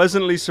also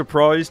pleasantly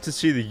surprised to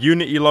see the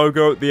Unity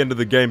logo at the end of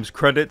the game's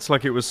credits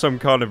like it was some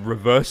kind of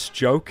reverse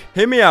joke.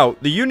 Hear me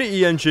out, the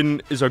Unity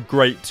engine is a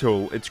great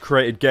tool. It's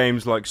created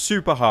games like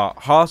Superheart,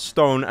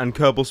 Hearthstone, and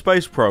Kerbal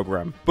Space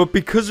Program. But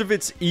because of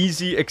its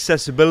easy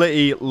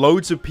accessibility,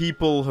 loads of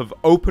people have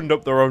opened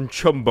up their own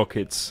chum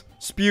buckets,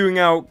 spewing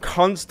out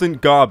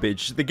constant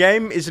garbage. The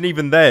game isn't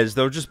even theirs.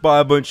 They'll just buy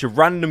a bunch of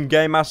random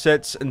game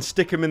assets and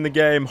stick them in the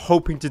game,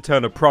 hoping to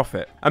turn a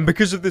profit. And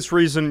because of this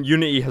reason,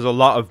 Unity has a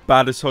lot of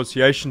bad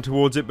association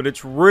towards it, but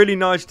it's really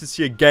nice to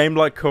see a game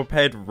like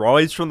Cuphead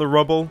rise from the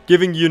rubble,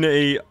 giving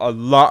Unity a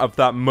lot of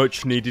that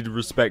much needed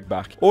respect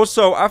back.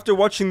 Also, after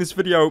watching this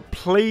video,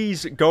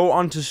 please go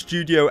onto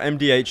Studio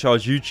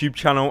MDHR's YouTube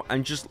channel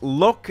and just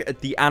look at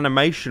the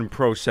animation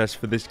process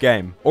for this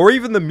game. Or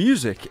even the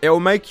music. It will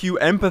make you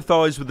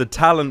empathize with the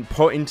talent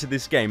put into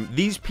this game.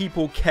 These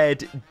people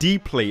cared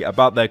deeply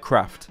about their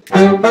craft.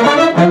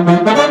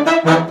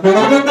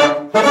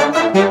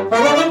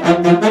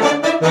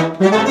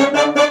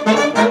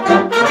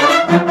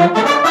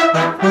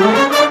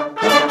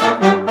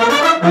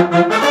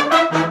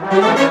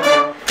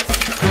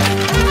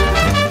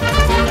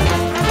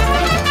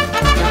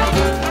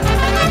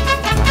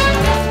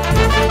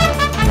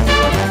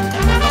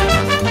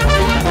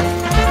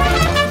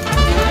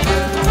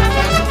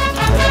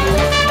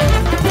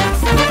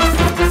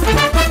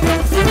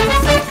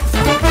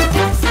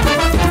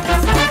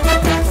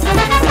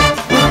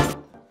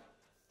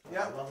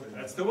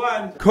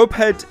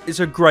 Cuphead is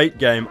a great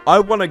game. I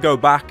want to go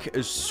back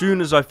as soon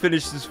as I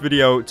finish this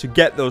video to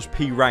get those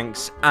P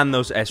ranks and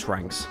those S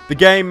ranks. The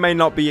game may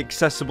not be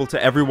accessible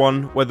to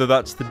everyone, whether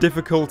that's the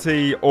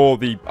difficulty or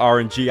the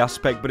RNG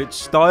aspect, but its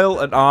style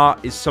and art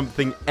is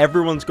something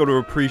everyone's got to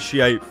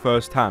appreciate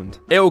firsthand.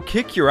 It'll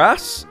kick your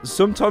ass,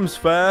 sometimes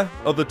fair,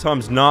 other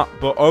times not,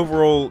 but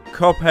overall,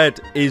 Cuphead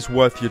is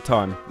worth your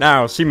time.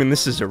 Now, assuming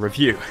this is a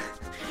review,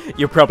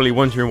 you're probably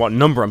wondering what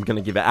number I'm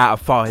going to give it out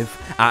of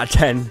 5, out of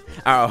 10,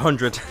 out of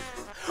 100.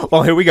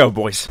 Well, here we go,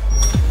 boys.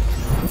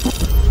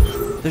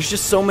 There's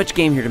just so much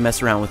game here to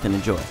mess around with and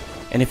enjoy.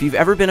 And if you've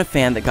ever been a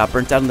fan that got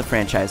burnt out on the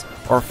franchise,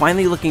 or are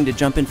finally looking to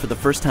jump in for the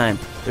first time,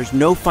 there's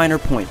no finer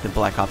point than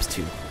Black Ops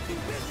 2.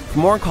 For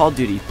more on Call of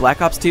Duty,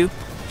 Black Ops 2,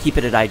 keep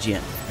it at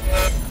IGN.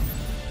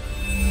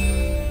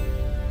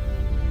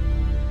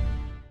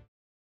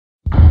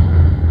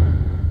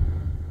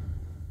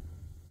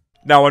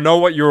 Now, I know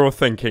what you're all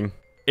thinking.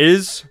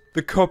 Is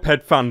the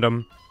Cuphead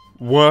fandom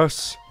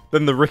worse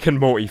than the Rick and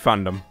Morty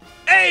fandom?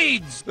 Hey!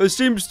 AIDS! There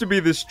seems to be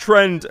this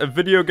trend of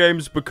video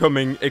games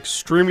becoming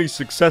extremely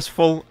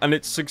successful, and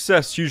its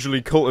success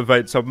usually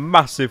cultivates a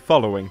massive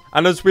following.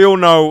 And as we all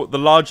know, the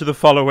larger the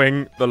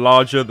following, the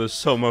larger the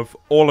sum of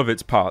all of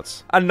its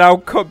parts. And now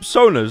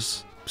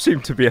cupsonas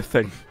seem to be a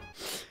thing.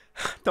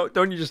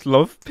 Don't you just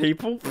love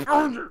people?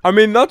 I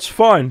mean, that's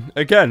fine.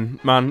 Again,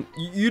 man,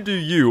 you do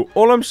you.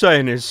 All I'm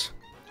saying is,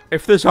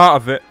 if there's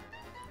art of it,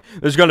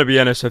 there's going to be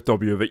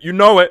NSFW of it. You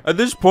know it. At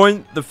this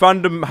point, the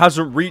fandom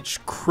hasn't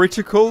reached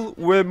critical.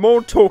 We're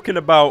more talking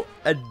about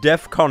a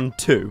DEFCON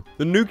 2.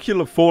 The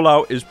nuclear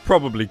fallout is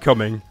probably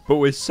coming, but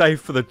we're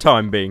safe for the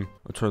time being.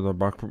 I'll turn that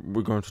back.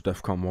 We're going to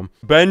DEFCON 1.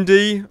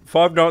 Bendy,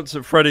 Five Nights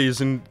at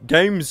Freddy's, and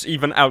games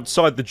even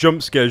outside the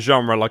jump scare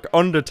genre like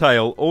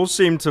Undertale all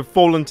seem to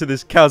fall into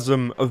this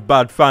chasm of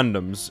bad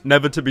fandoms,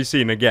 never to be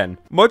seen again.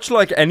 Much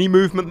like any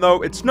movement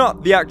though, it's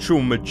not the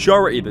actual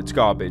majority that's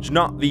garbage,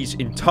 not these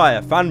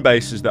entire fan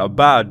bases that are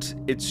bad,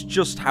 it's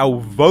just how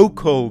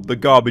vocal the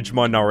garbage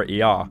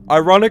minority are.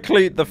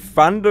 Ironically, the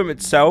fandom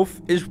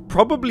itself is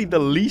probably the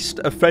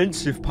least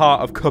offensive part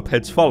of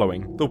Cuphead's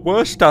following. The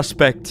worst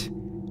aspect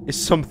is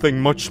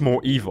something much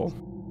more evil.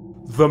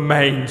 The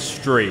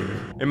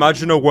mainstream.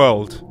 Imagine a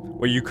world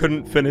where you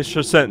couldn't finish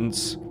a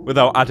sentence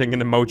without adding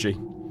an emoji.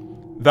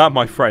 That,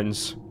 my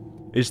friends,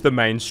 is the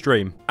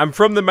mainstream. And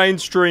from the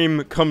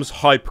mainstream comes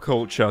hype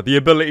culture, the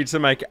ability to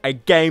make a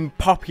game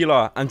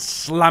popular and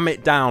slam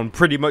it down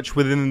pretty much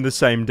within the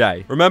same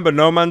day. Remember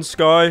No Man's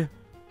Sky?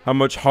 How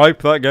much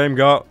hype that game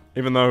got,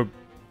 even though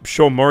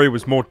Sean Murray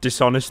was more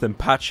dishonest than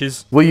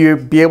Patches. Will you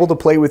be able to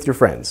play with your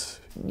friends?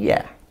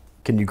 Yeah.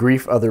 Can you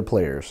grief other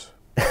players?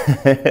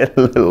 A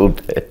little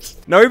bit.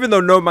 Now, even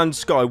though No Man's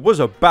Sky was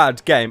a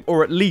bad game,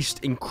 or at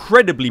least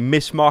incredibly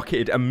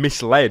mismarketed and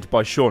misled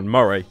by Sean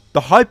Murray,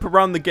 the hype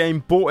around the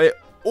game brought it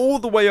all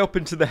the way up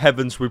into the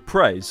heavens with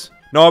praise.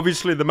 Now,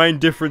 obviously, the main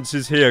difference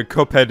is here,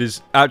 Cuphead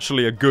is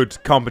actually a good,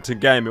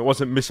 competent game. It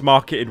wasn't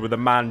mismarketed with a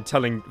man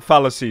telling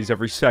fallacies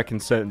every second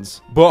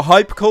sentence. But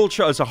hype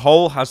culture as a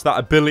whole has that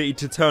ability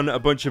to turn a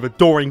bunch of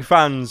adoring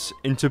fans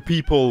into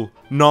people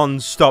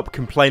non-stop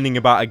complaining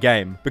about a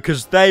game,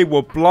 because they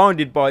were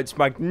blinded by its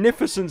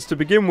magnificence to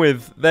begin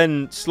with,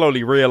 then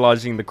slowly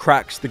realizing the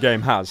cracks the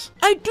game has.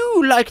 I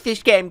do like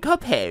this game,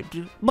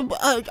 Cuphead, but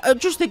I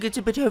just think it's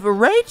a bit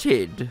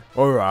overrated.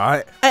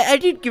 Alright. I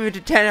did give it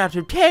a 10 out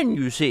of 10,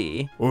 you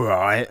see.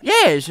 Alright.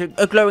 Yes,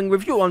 a glowing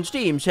review on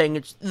Steam saying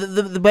it's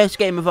the best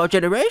game of our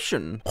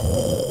generation.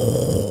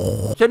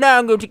 So now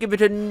I'm going to give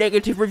it a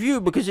negative review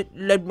because it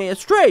led me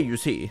astray, you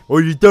see.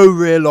 Well, you do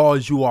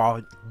realise you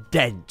are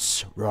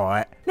dense,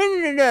 right?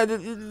 No,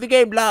 the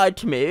game lied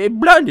to me. It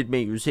blinded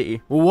me, you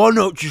see. Well, why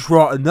not just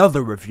write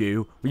another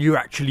review when you're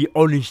actually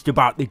honest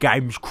about the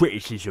game's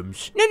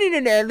criticisms? No,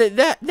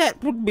 that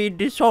would be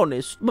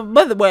dishonest. But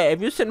by the way,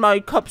 have you seen my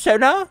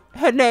cupsona?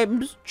 Her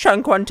name's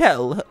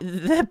Chanquantel.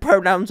 Their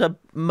pronouns are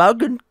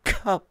mug and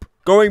cup.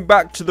 Going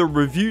back to the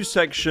review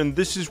section,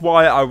 this is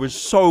why I was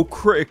so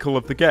critical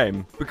of the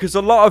game. Because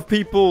a lot of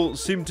people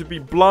seem to be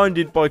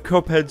blinded by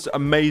Cuphead's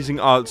amazing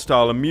art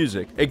style and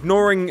music,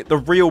 ignoring the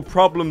real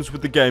problems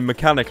with the game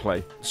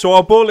mechanically. So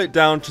I'll boil it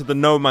down to the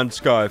No Man's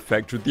Sky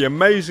effect with the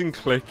amazing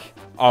clique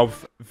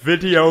of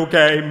video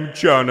game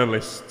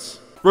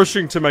journalists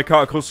rushing to make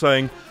articles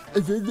saying,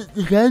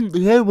 The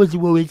game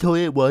wasn't what we thought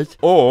it was.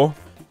 Or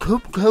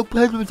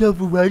Cuphead was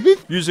overrated?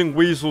 Using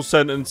weasel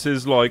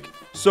sentences like,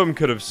 some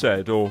could have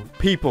said, or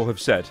people have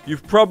said.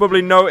 You've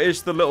probably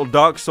noticed the little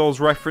Dark Souls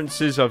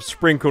references I've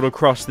sprinkled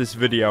across this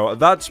video.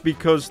 That's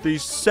because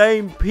these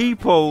same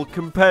people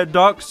compare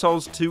Dark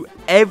Souls to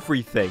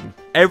everything.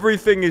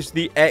 Everything is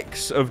the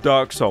X of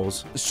Dark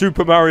Souls.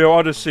 Super Mario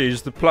Odyssey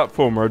is the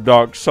platformer of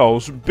Dark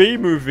Souls.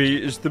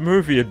 B-Movie is the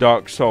movie of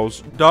Dark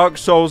Souls. Dark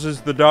Souls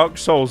is the Dark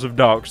Souls of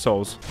Dark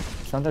Souls.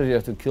 Sometimes you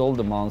have to kill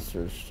the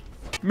monsters.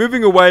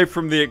 Moving away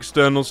from the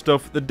external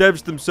stuff, the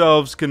devs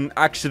themselves can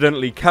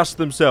accidentally cast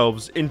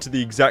themselves into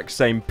the exact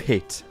same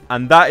pit,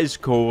 and that is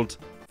called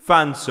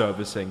fan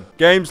servicing.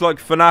 Games like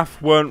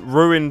FNAF weren't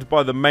ruined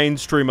by the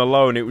mainstream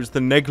alone, it was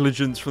the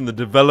negligence from the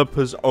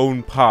developer's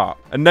own part.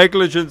 A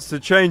negligence to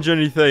change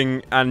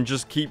anything and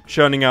just keep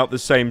churning out the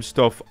same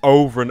stuff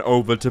over and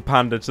over to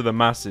pander to the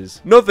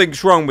masses.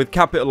 Nothing's wrong with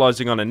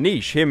capitalizing on a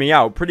niche, hear me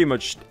out. Pretty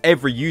much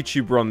every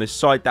YouTuber on this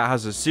site that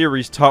has a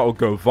series title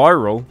go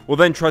viral will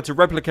then try to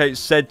replicate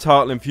said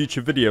title in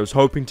future videos,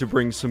 hoping to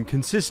bring some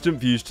consistent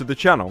views to the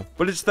channel.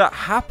 But it's that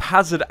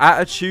haphazard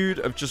attitude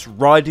of just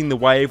riding the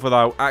wave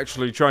without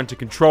actually trying to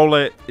control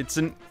it. It's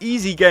an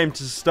easy game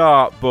to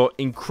start, but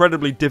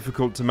incredibly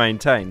difficult to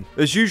maintain.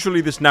 There's usually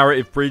this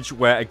narrative bridge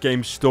where a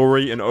game's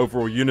story and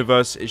overall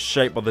universe is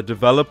shaped by the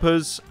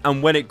developers,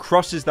 and when it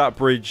crosses that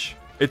bridge,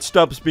 It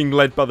stops being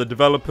led by the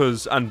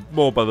developers and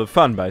more by the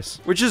fanbase.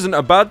 Which isn't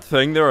a bad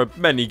thing. There are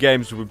many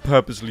games with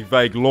purposely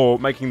vague lore,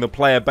 making the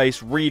player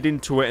base read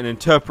into it and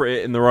interpret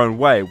it in their own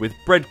way, with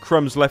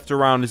breadcrumbs left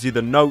around as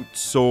either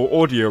notes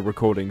or audio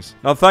recordings.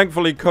 Now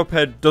thankfully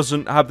Cuphead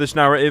doesn't have this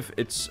narrative.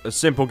 It's a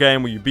simple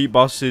game where you beat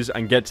bosses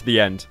and get to the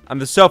end. And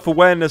the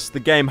self-awareness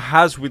the game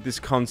has with this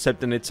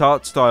concept and its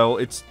art style,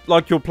 it's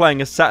like you're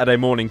playing a Saturday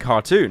morning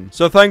cartoon.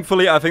 So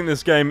thankfully I think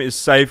this game is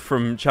safe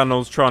from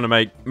channels trying to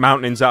make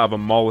mountains out of a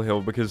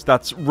molehill, because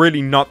that's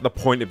really not the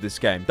point of this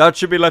game. That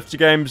should be left to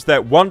games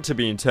that want to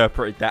be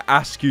interpreted, that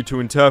ask you to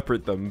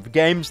interpret them,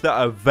 games that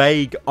are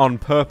vague on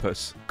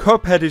purpose.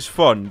 Cuphead is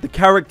fun, the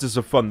characters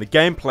are fun, the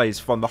gameplay is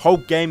fun, the whole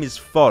game is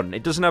fun.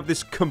 It doesn't have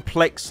this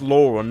complex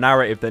lore or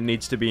narrative that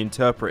needs to be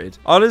interpreted.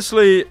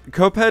 Honestly,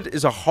 Cuphead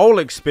is a whole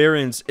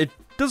experience. It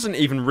doesn't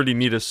even really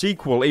need a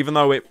sequel, even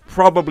though it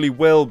probably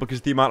will because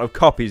of the amount of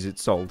copies it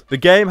sold. The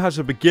game has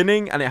a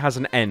beginning and it has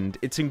an end.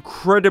 It's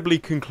incredibly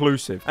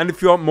conclusive. And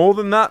if you want more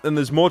than that, then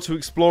there's more to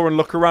explore and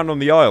look around on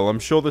the aisle. I'm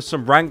sure there's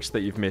some ranks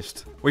that you've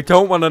missed. We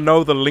don't want to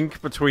know the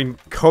link between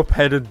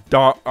Cuphead and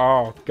Dark...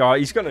 Oh, God,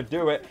 he's gonna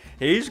do it.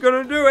 He's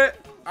gonna do it.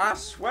 I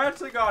swear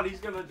to God, he's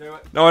gonna do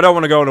it. No, I don't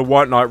want to go on a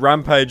White Knight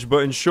rampage,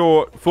 but in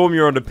short, form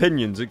your own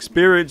opinions.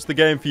 Experience the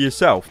game for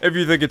yourself. If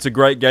you think it's a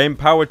great game,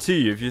 power to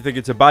you. If you think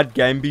it's a bad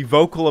game, be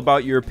vocal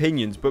about your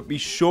opinions, but be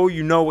sure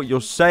you know what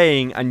you're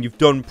saying and you've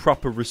done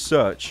proper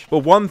research. But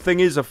one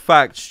thing is a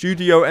fact,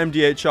 Studio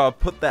MDHR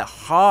put their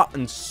heart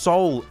and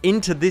soul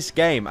into this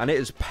game, and it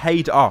has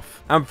paid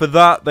off. And for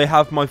that, they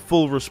have my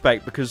full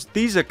respect, because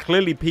these are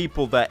clearly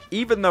people that,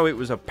 even though it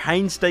was a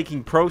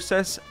painstaking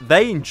process,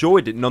 they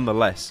enjoyed it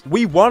nonetheless.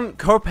 We want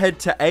Cuphead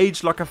to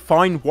age like a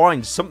fine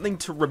wine, something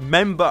to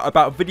remember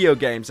about video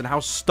games and how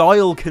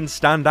style can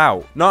stand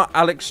out. Not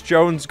Alex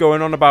Jones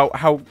going on about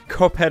how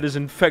Cuphead has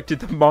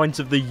infected the minds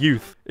of the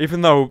youth,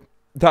 even though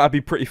that'd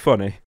be pretty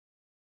funny.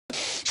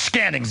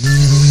 Scanning,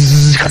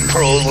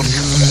 control,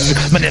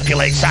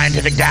 manipulate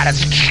scientific data,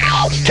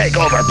 take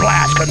over,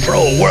 blast,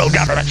 control, world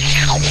government,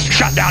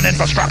 shut down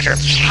infrastructure,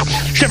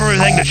 ship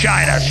everything to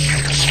China.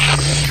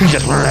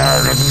 Just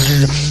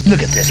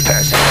look at this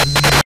person.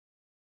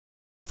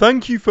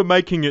 Thank you for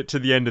making it to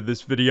the end of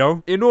this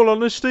video. In all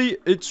honesty,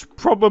 it's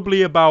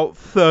probably about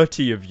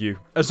 30 of you,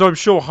 as I'm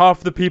sure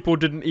half the people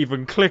didn't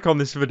even click on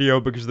this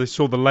video because they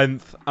saw the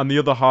length, and the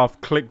other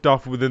half clicked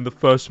off within the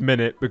first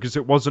minute because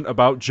it wasn't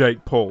about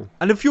Jake Paul.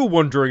 And if you're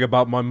wondering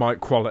about my mic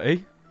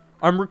quality,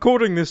 I'm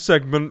recording this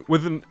segment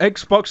with an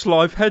Xbox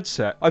Live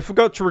headset. I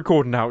forgot to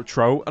record an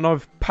outro, and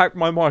I've packed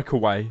my mic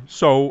away,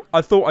 so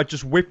I thought I'd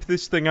just whip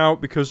this thing out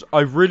because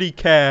I really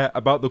care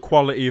about the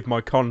quality of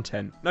my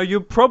content. Now, you're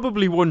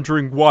probably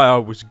wondering why I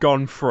was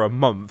gone for a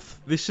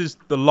month. This is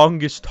the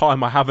longest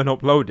time I haven't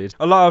uploaded.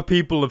 A lot of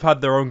people have had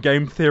their own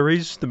game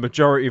theories, the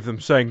majority of them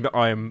saying that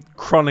I am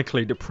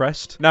chronically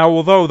depressed. Now,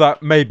 although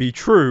that may be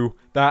true,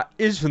 that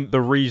isn't the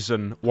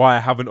reason why I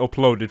haven't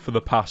uploaded for the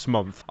past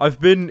month. I've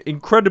been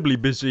incredibly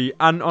busy,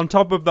 and on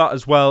top of that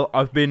as well,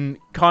 I've been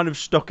kind of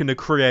stuck in a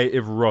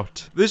creative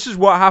rut. This is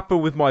what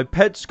happened with my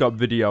Petscop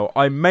video.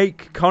 I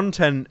make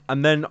content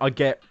and then I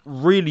get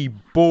really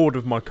bored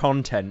of my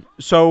content.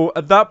 So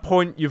at that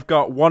point, you've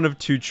got one of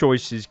two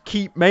choices.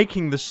 Keep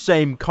making the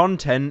same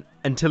content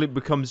until it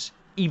becomes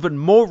even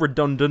more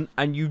redundant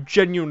and you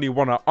genuinely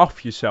want to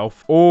off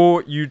yourself,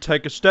 or you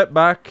take a step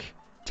back,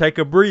 take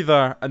a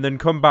breather, and then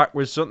come back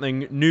with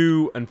something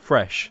new and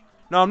fresh.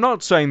 Now, I'm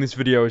not saying this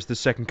video is the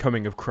second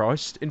coming of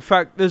Christ. In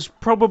fact, there's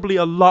probably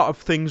a lot of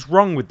things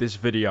wrong with this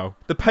video.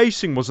 The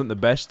pacing wasn't the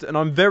best, and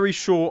I'm very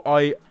sure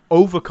I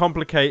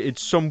overcomplicated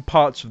some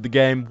parts of the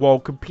game while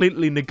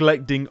completely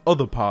neglecting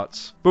other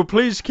parts. But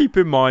please keep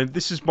in mind,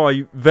 this is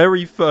my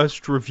very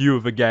first review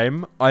of a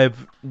game. I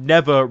have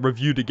never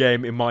reviewed a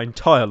game in my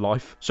entire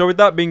life. So with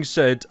that being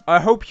said,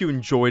 I hope you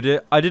enjoyed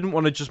it. I didn't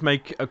want to just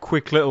make a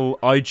quick little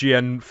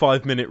IGN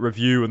 5-minute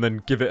review and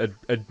then give it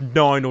a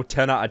 9 or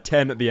 10 out of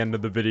 10 at the end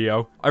of the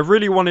video. I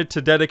really wanted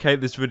to dedicate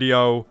this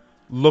video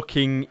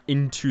looking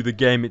into the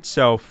game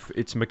itself,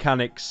 its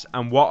mechanics,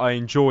 and what I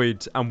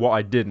enjoyed and what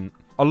I didn't.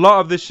 A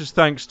lot of this is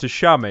thanks to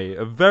Shami,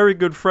 a very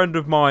good friend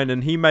of mine,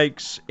 and he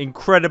makes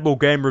incredible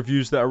game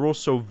reviews that are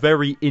also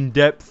very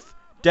in-depth,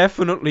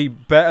 definitely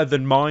better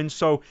than mine.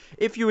 So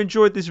if you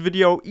enjoyed this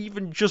video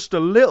even just a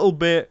little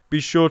bit, be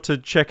sure to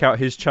check out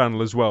his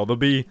channel as well. They'll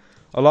be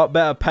a lot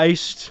better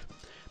paced.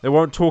 They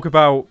won't talk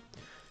about...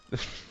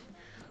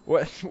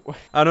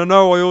 And I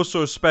know I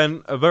also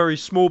spent a very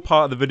small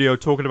part of the video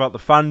talking about the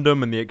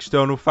fandom and the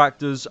external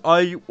factors.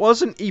 I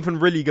wasn't even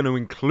really going to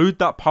include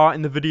that part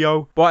in the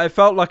video, but I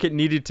felt like it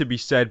needed to be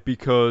said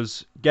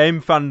because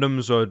game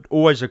fandoms are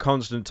always a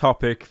constant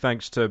topic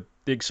thanks to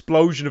the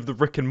explosion of the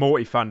Rick and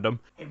Morty fandom.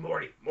 Hey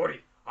Morty,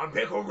 I'm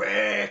Pickle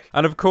Rick!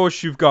 And of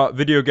course you've got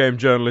video game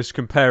journalists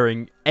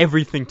comparing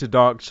everything to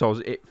Dark Souls.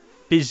 It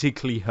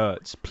physically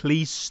hurts.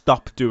 Please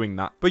stop doing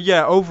that. But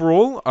yeah,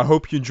 overall, I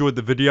hope you enjoyed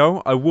the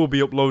video. I will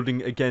be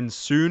uploading again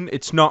soon.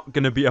 It's not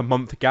going to be a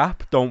month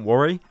gap, don't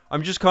worry.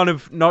 I'm just kind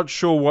of not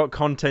sure what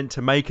content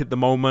to make at the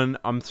moment.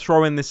 I'm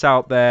throwing this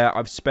out there.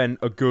 I've spent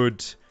a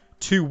good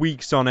 2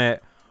 weeks on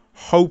it,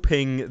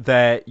 hoping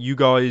that you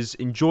guys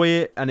enjoy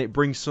it and it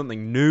brings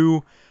something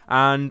new.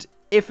 And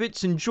if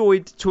it's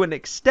enjoyed to an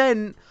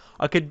extent,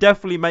 I could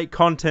definitely make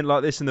content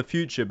like this in the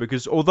future,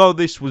 because although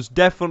this was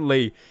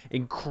definitely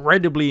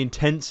incredibly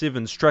intensive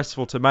and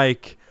stressful to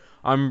make,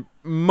 I'm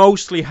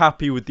mostly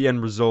happy with the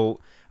end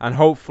result, and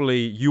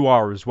hopefully you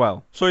are as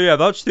well. So yeah,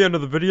 that's the end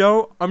of the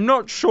video. I'm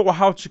not sure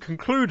how to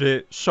conclude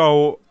it,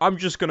 so I'm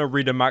just gonna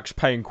read a Max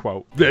Payne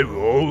quote. They were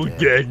all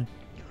dead.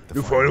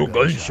 The final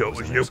gunshot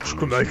was an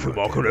exclamation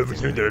mark on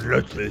everything that had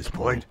led to this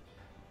point.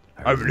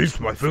 I released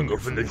my finger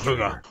from the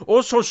trigger.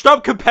 Also,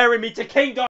 stop comparing me to King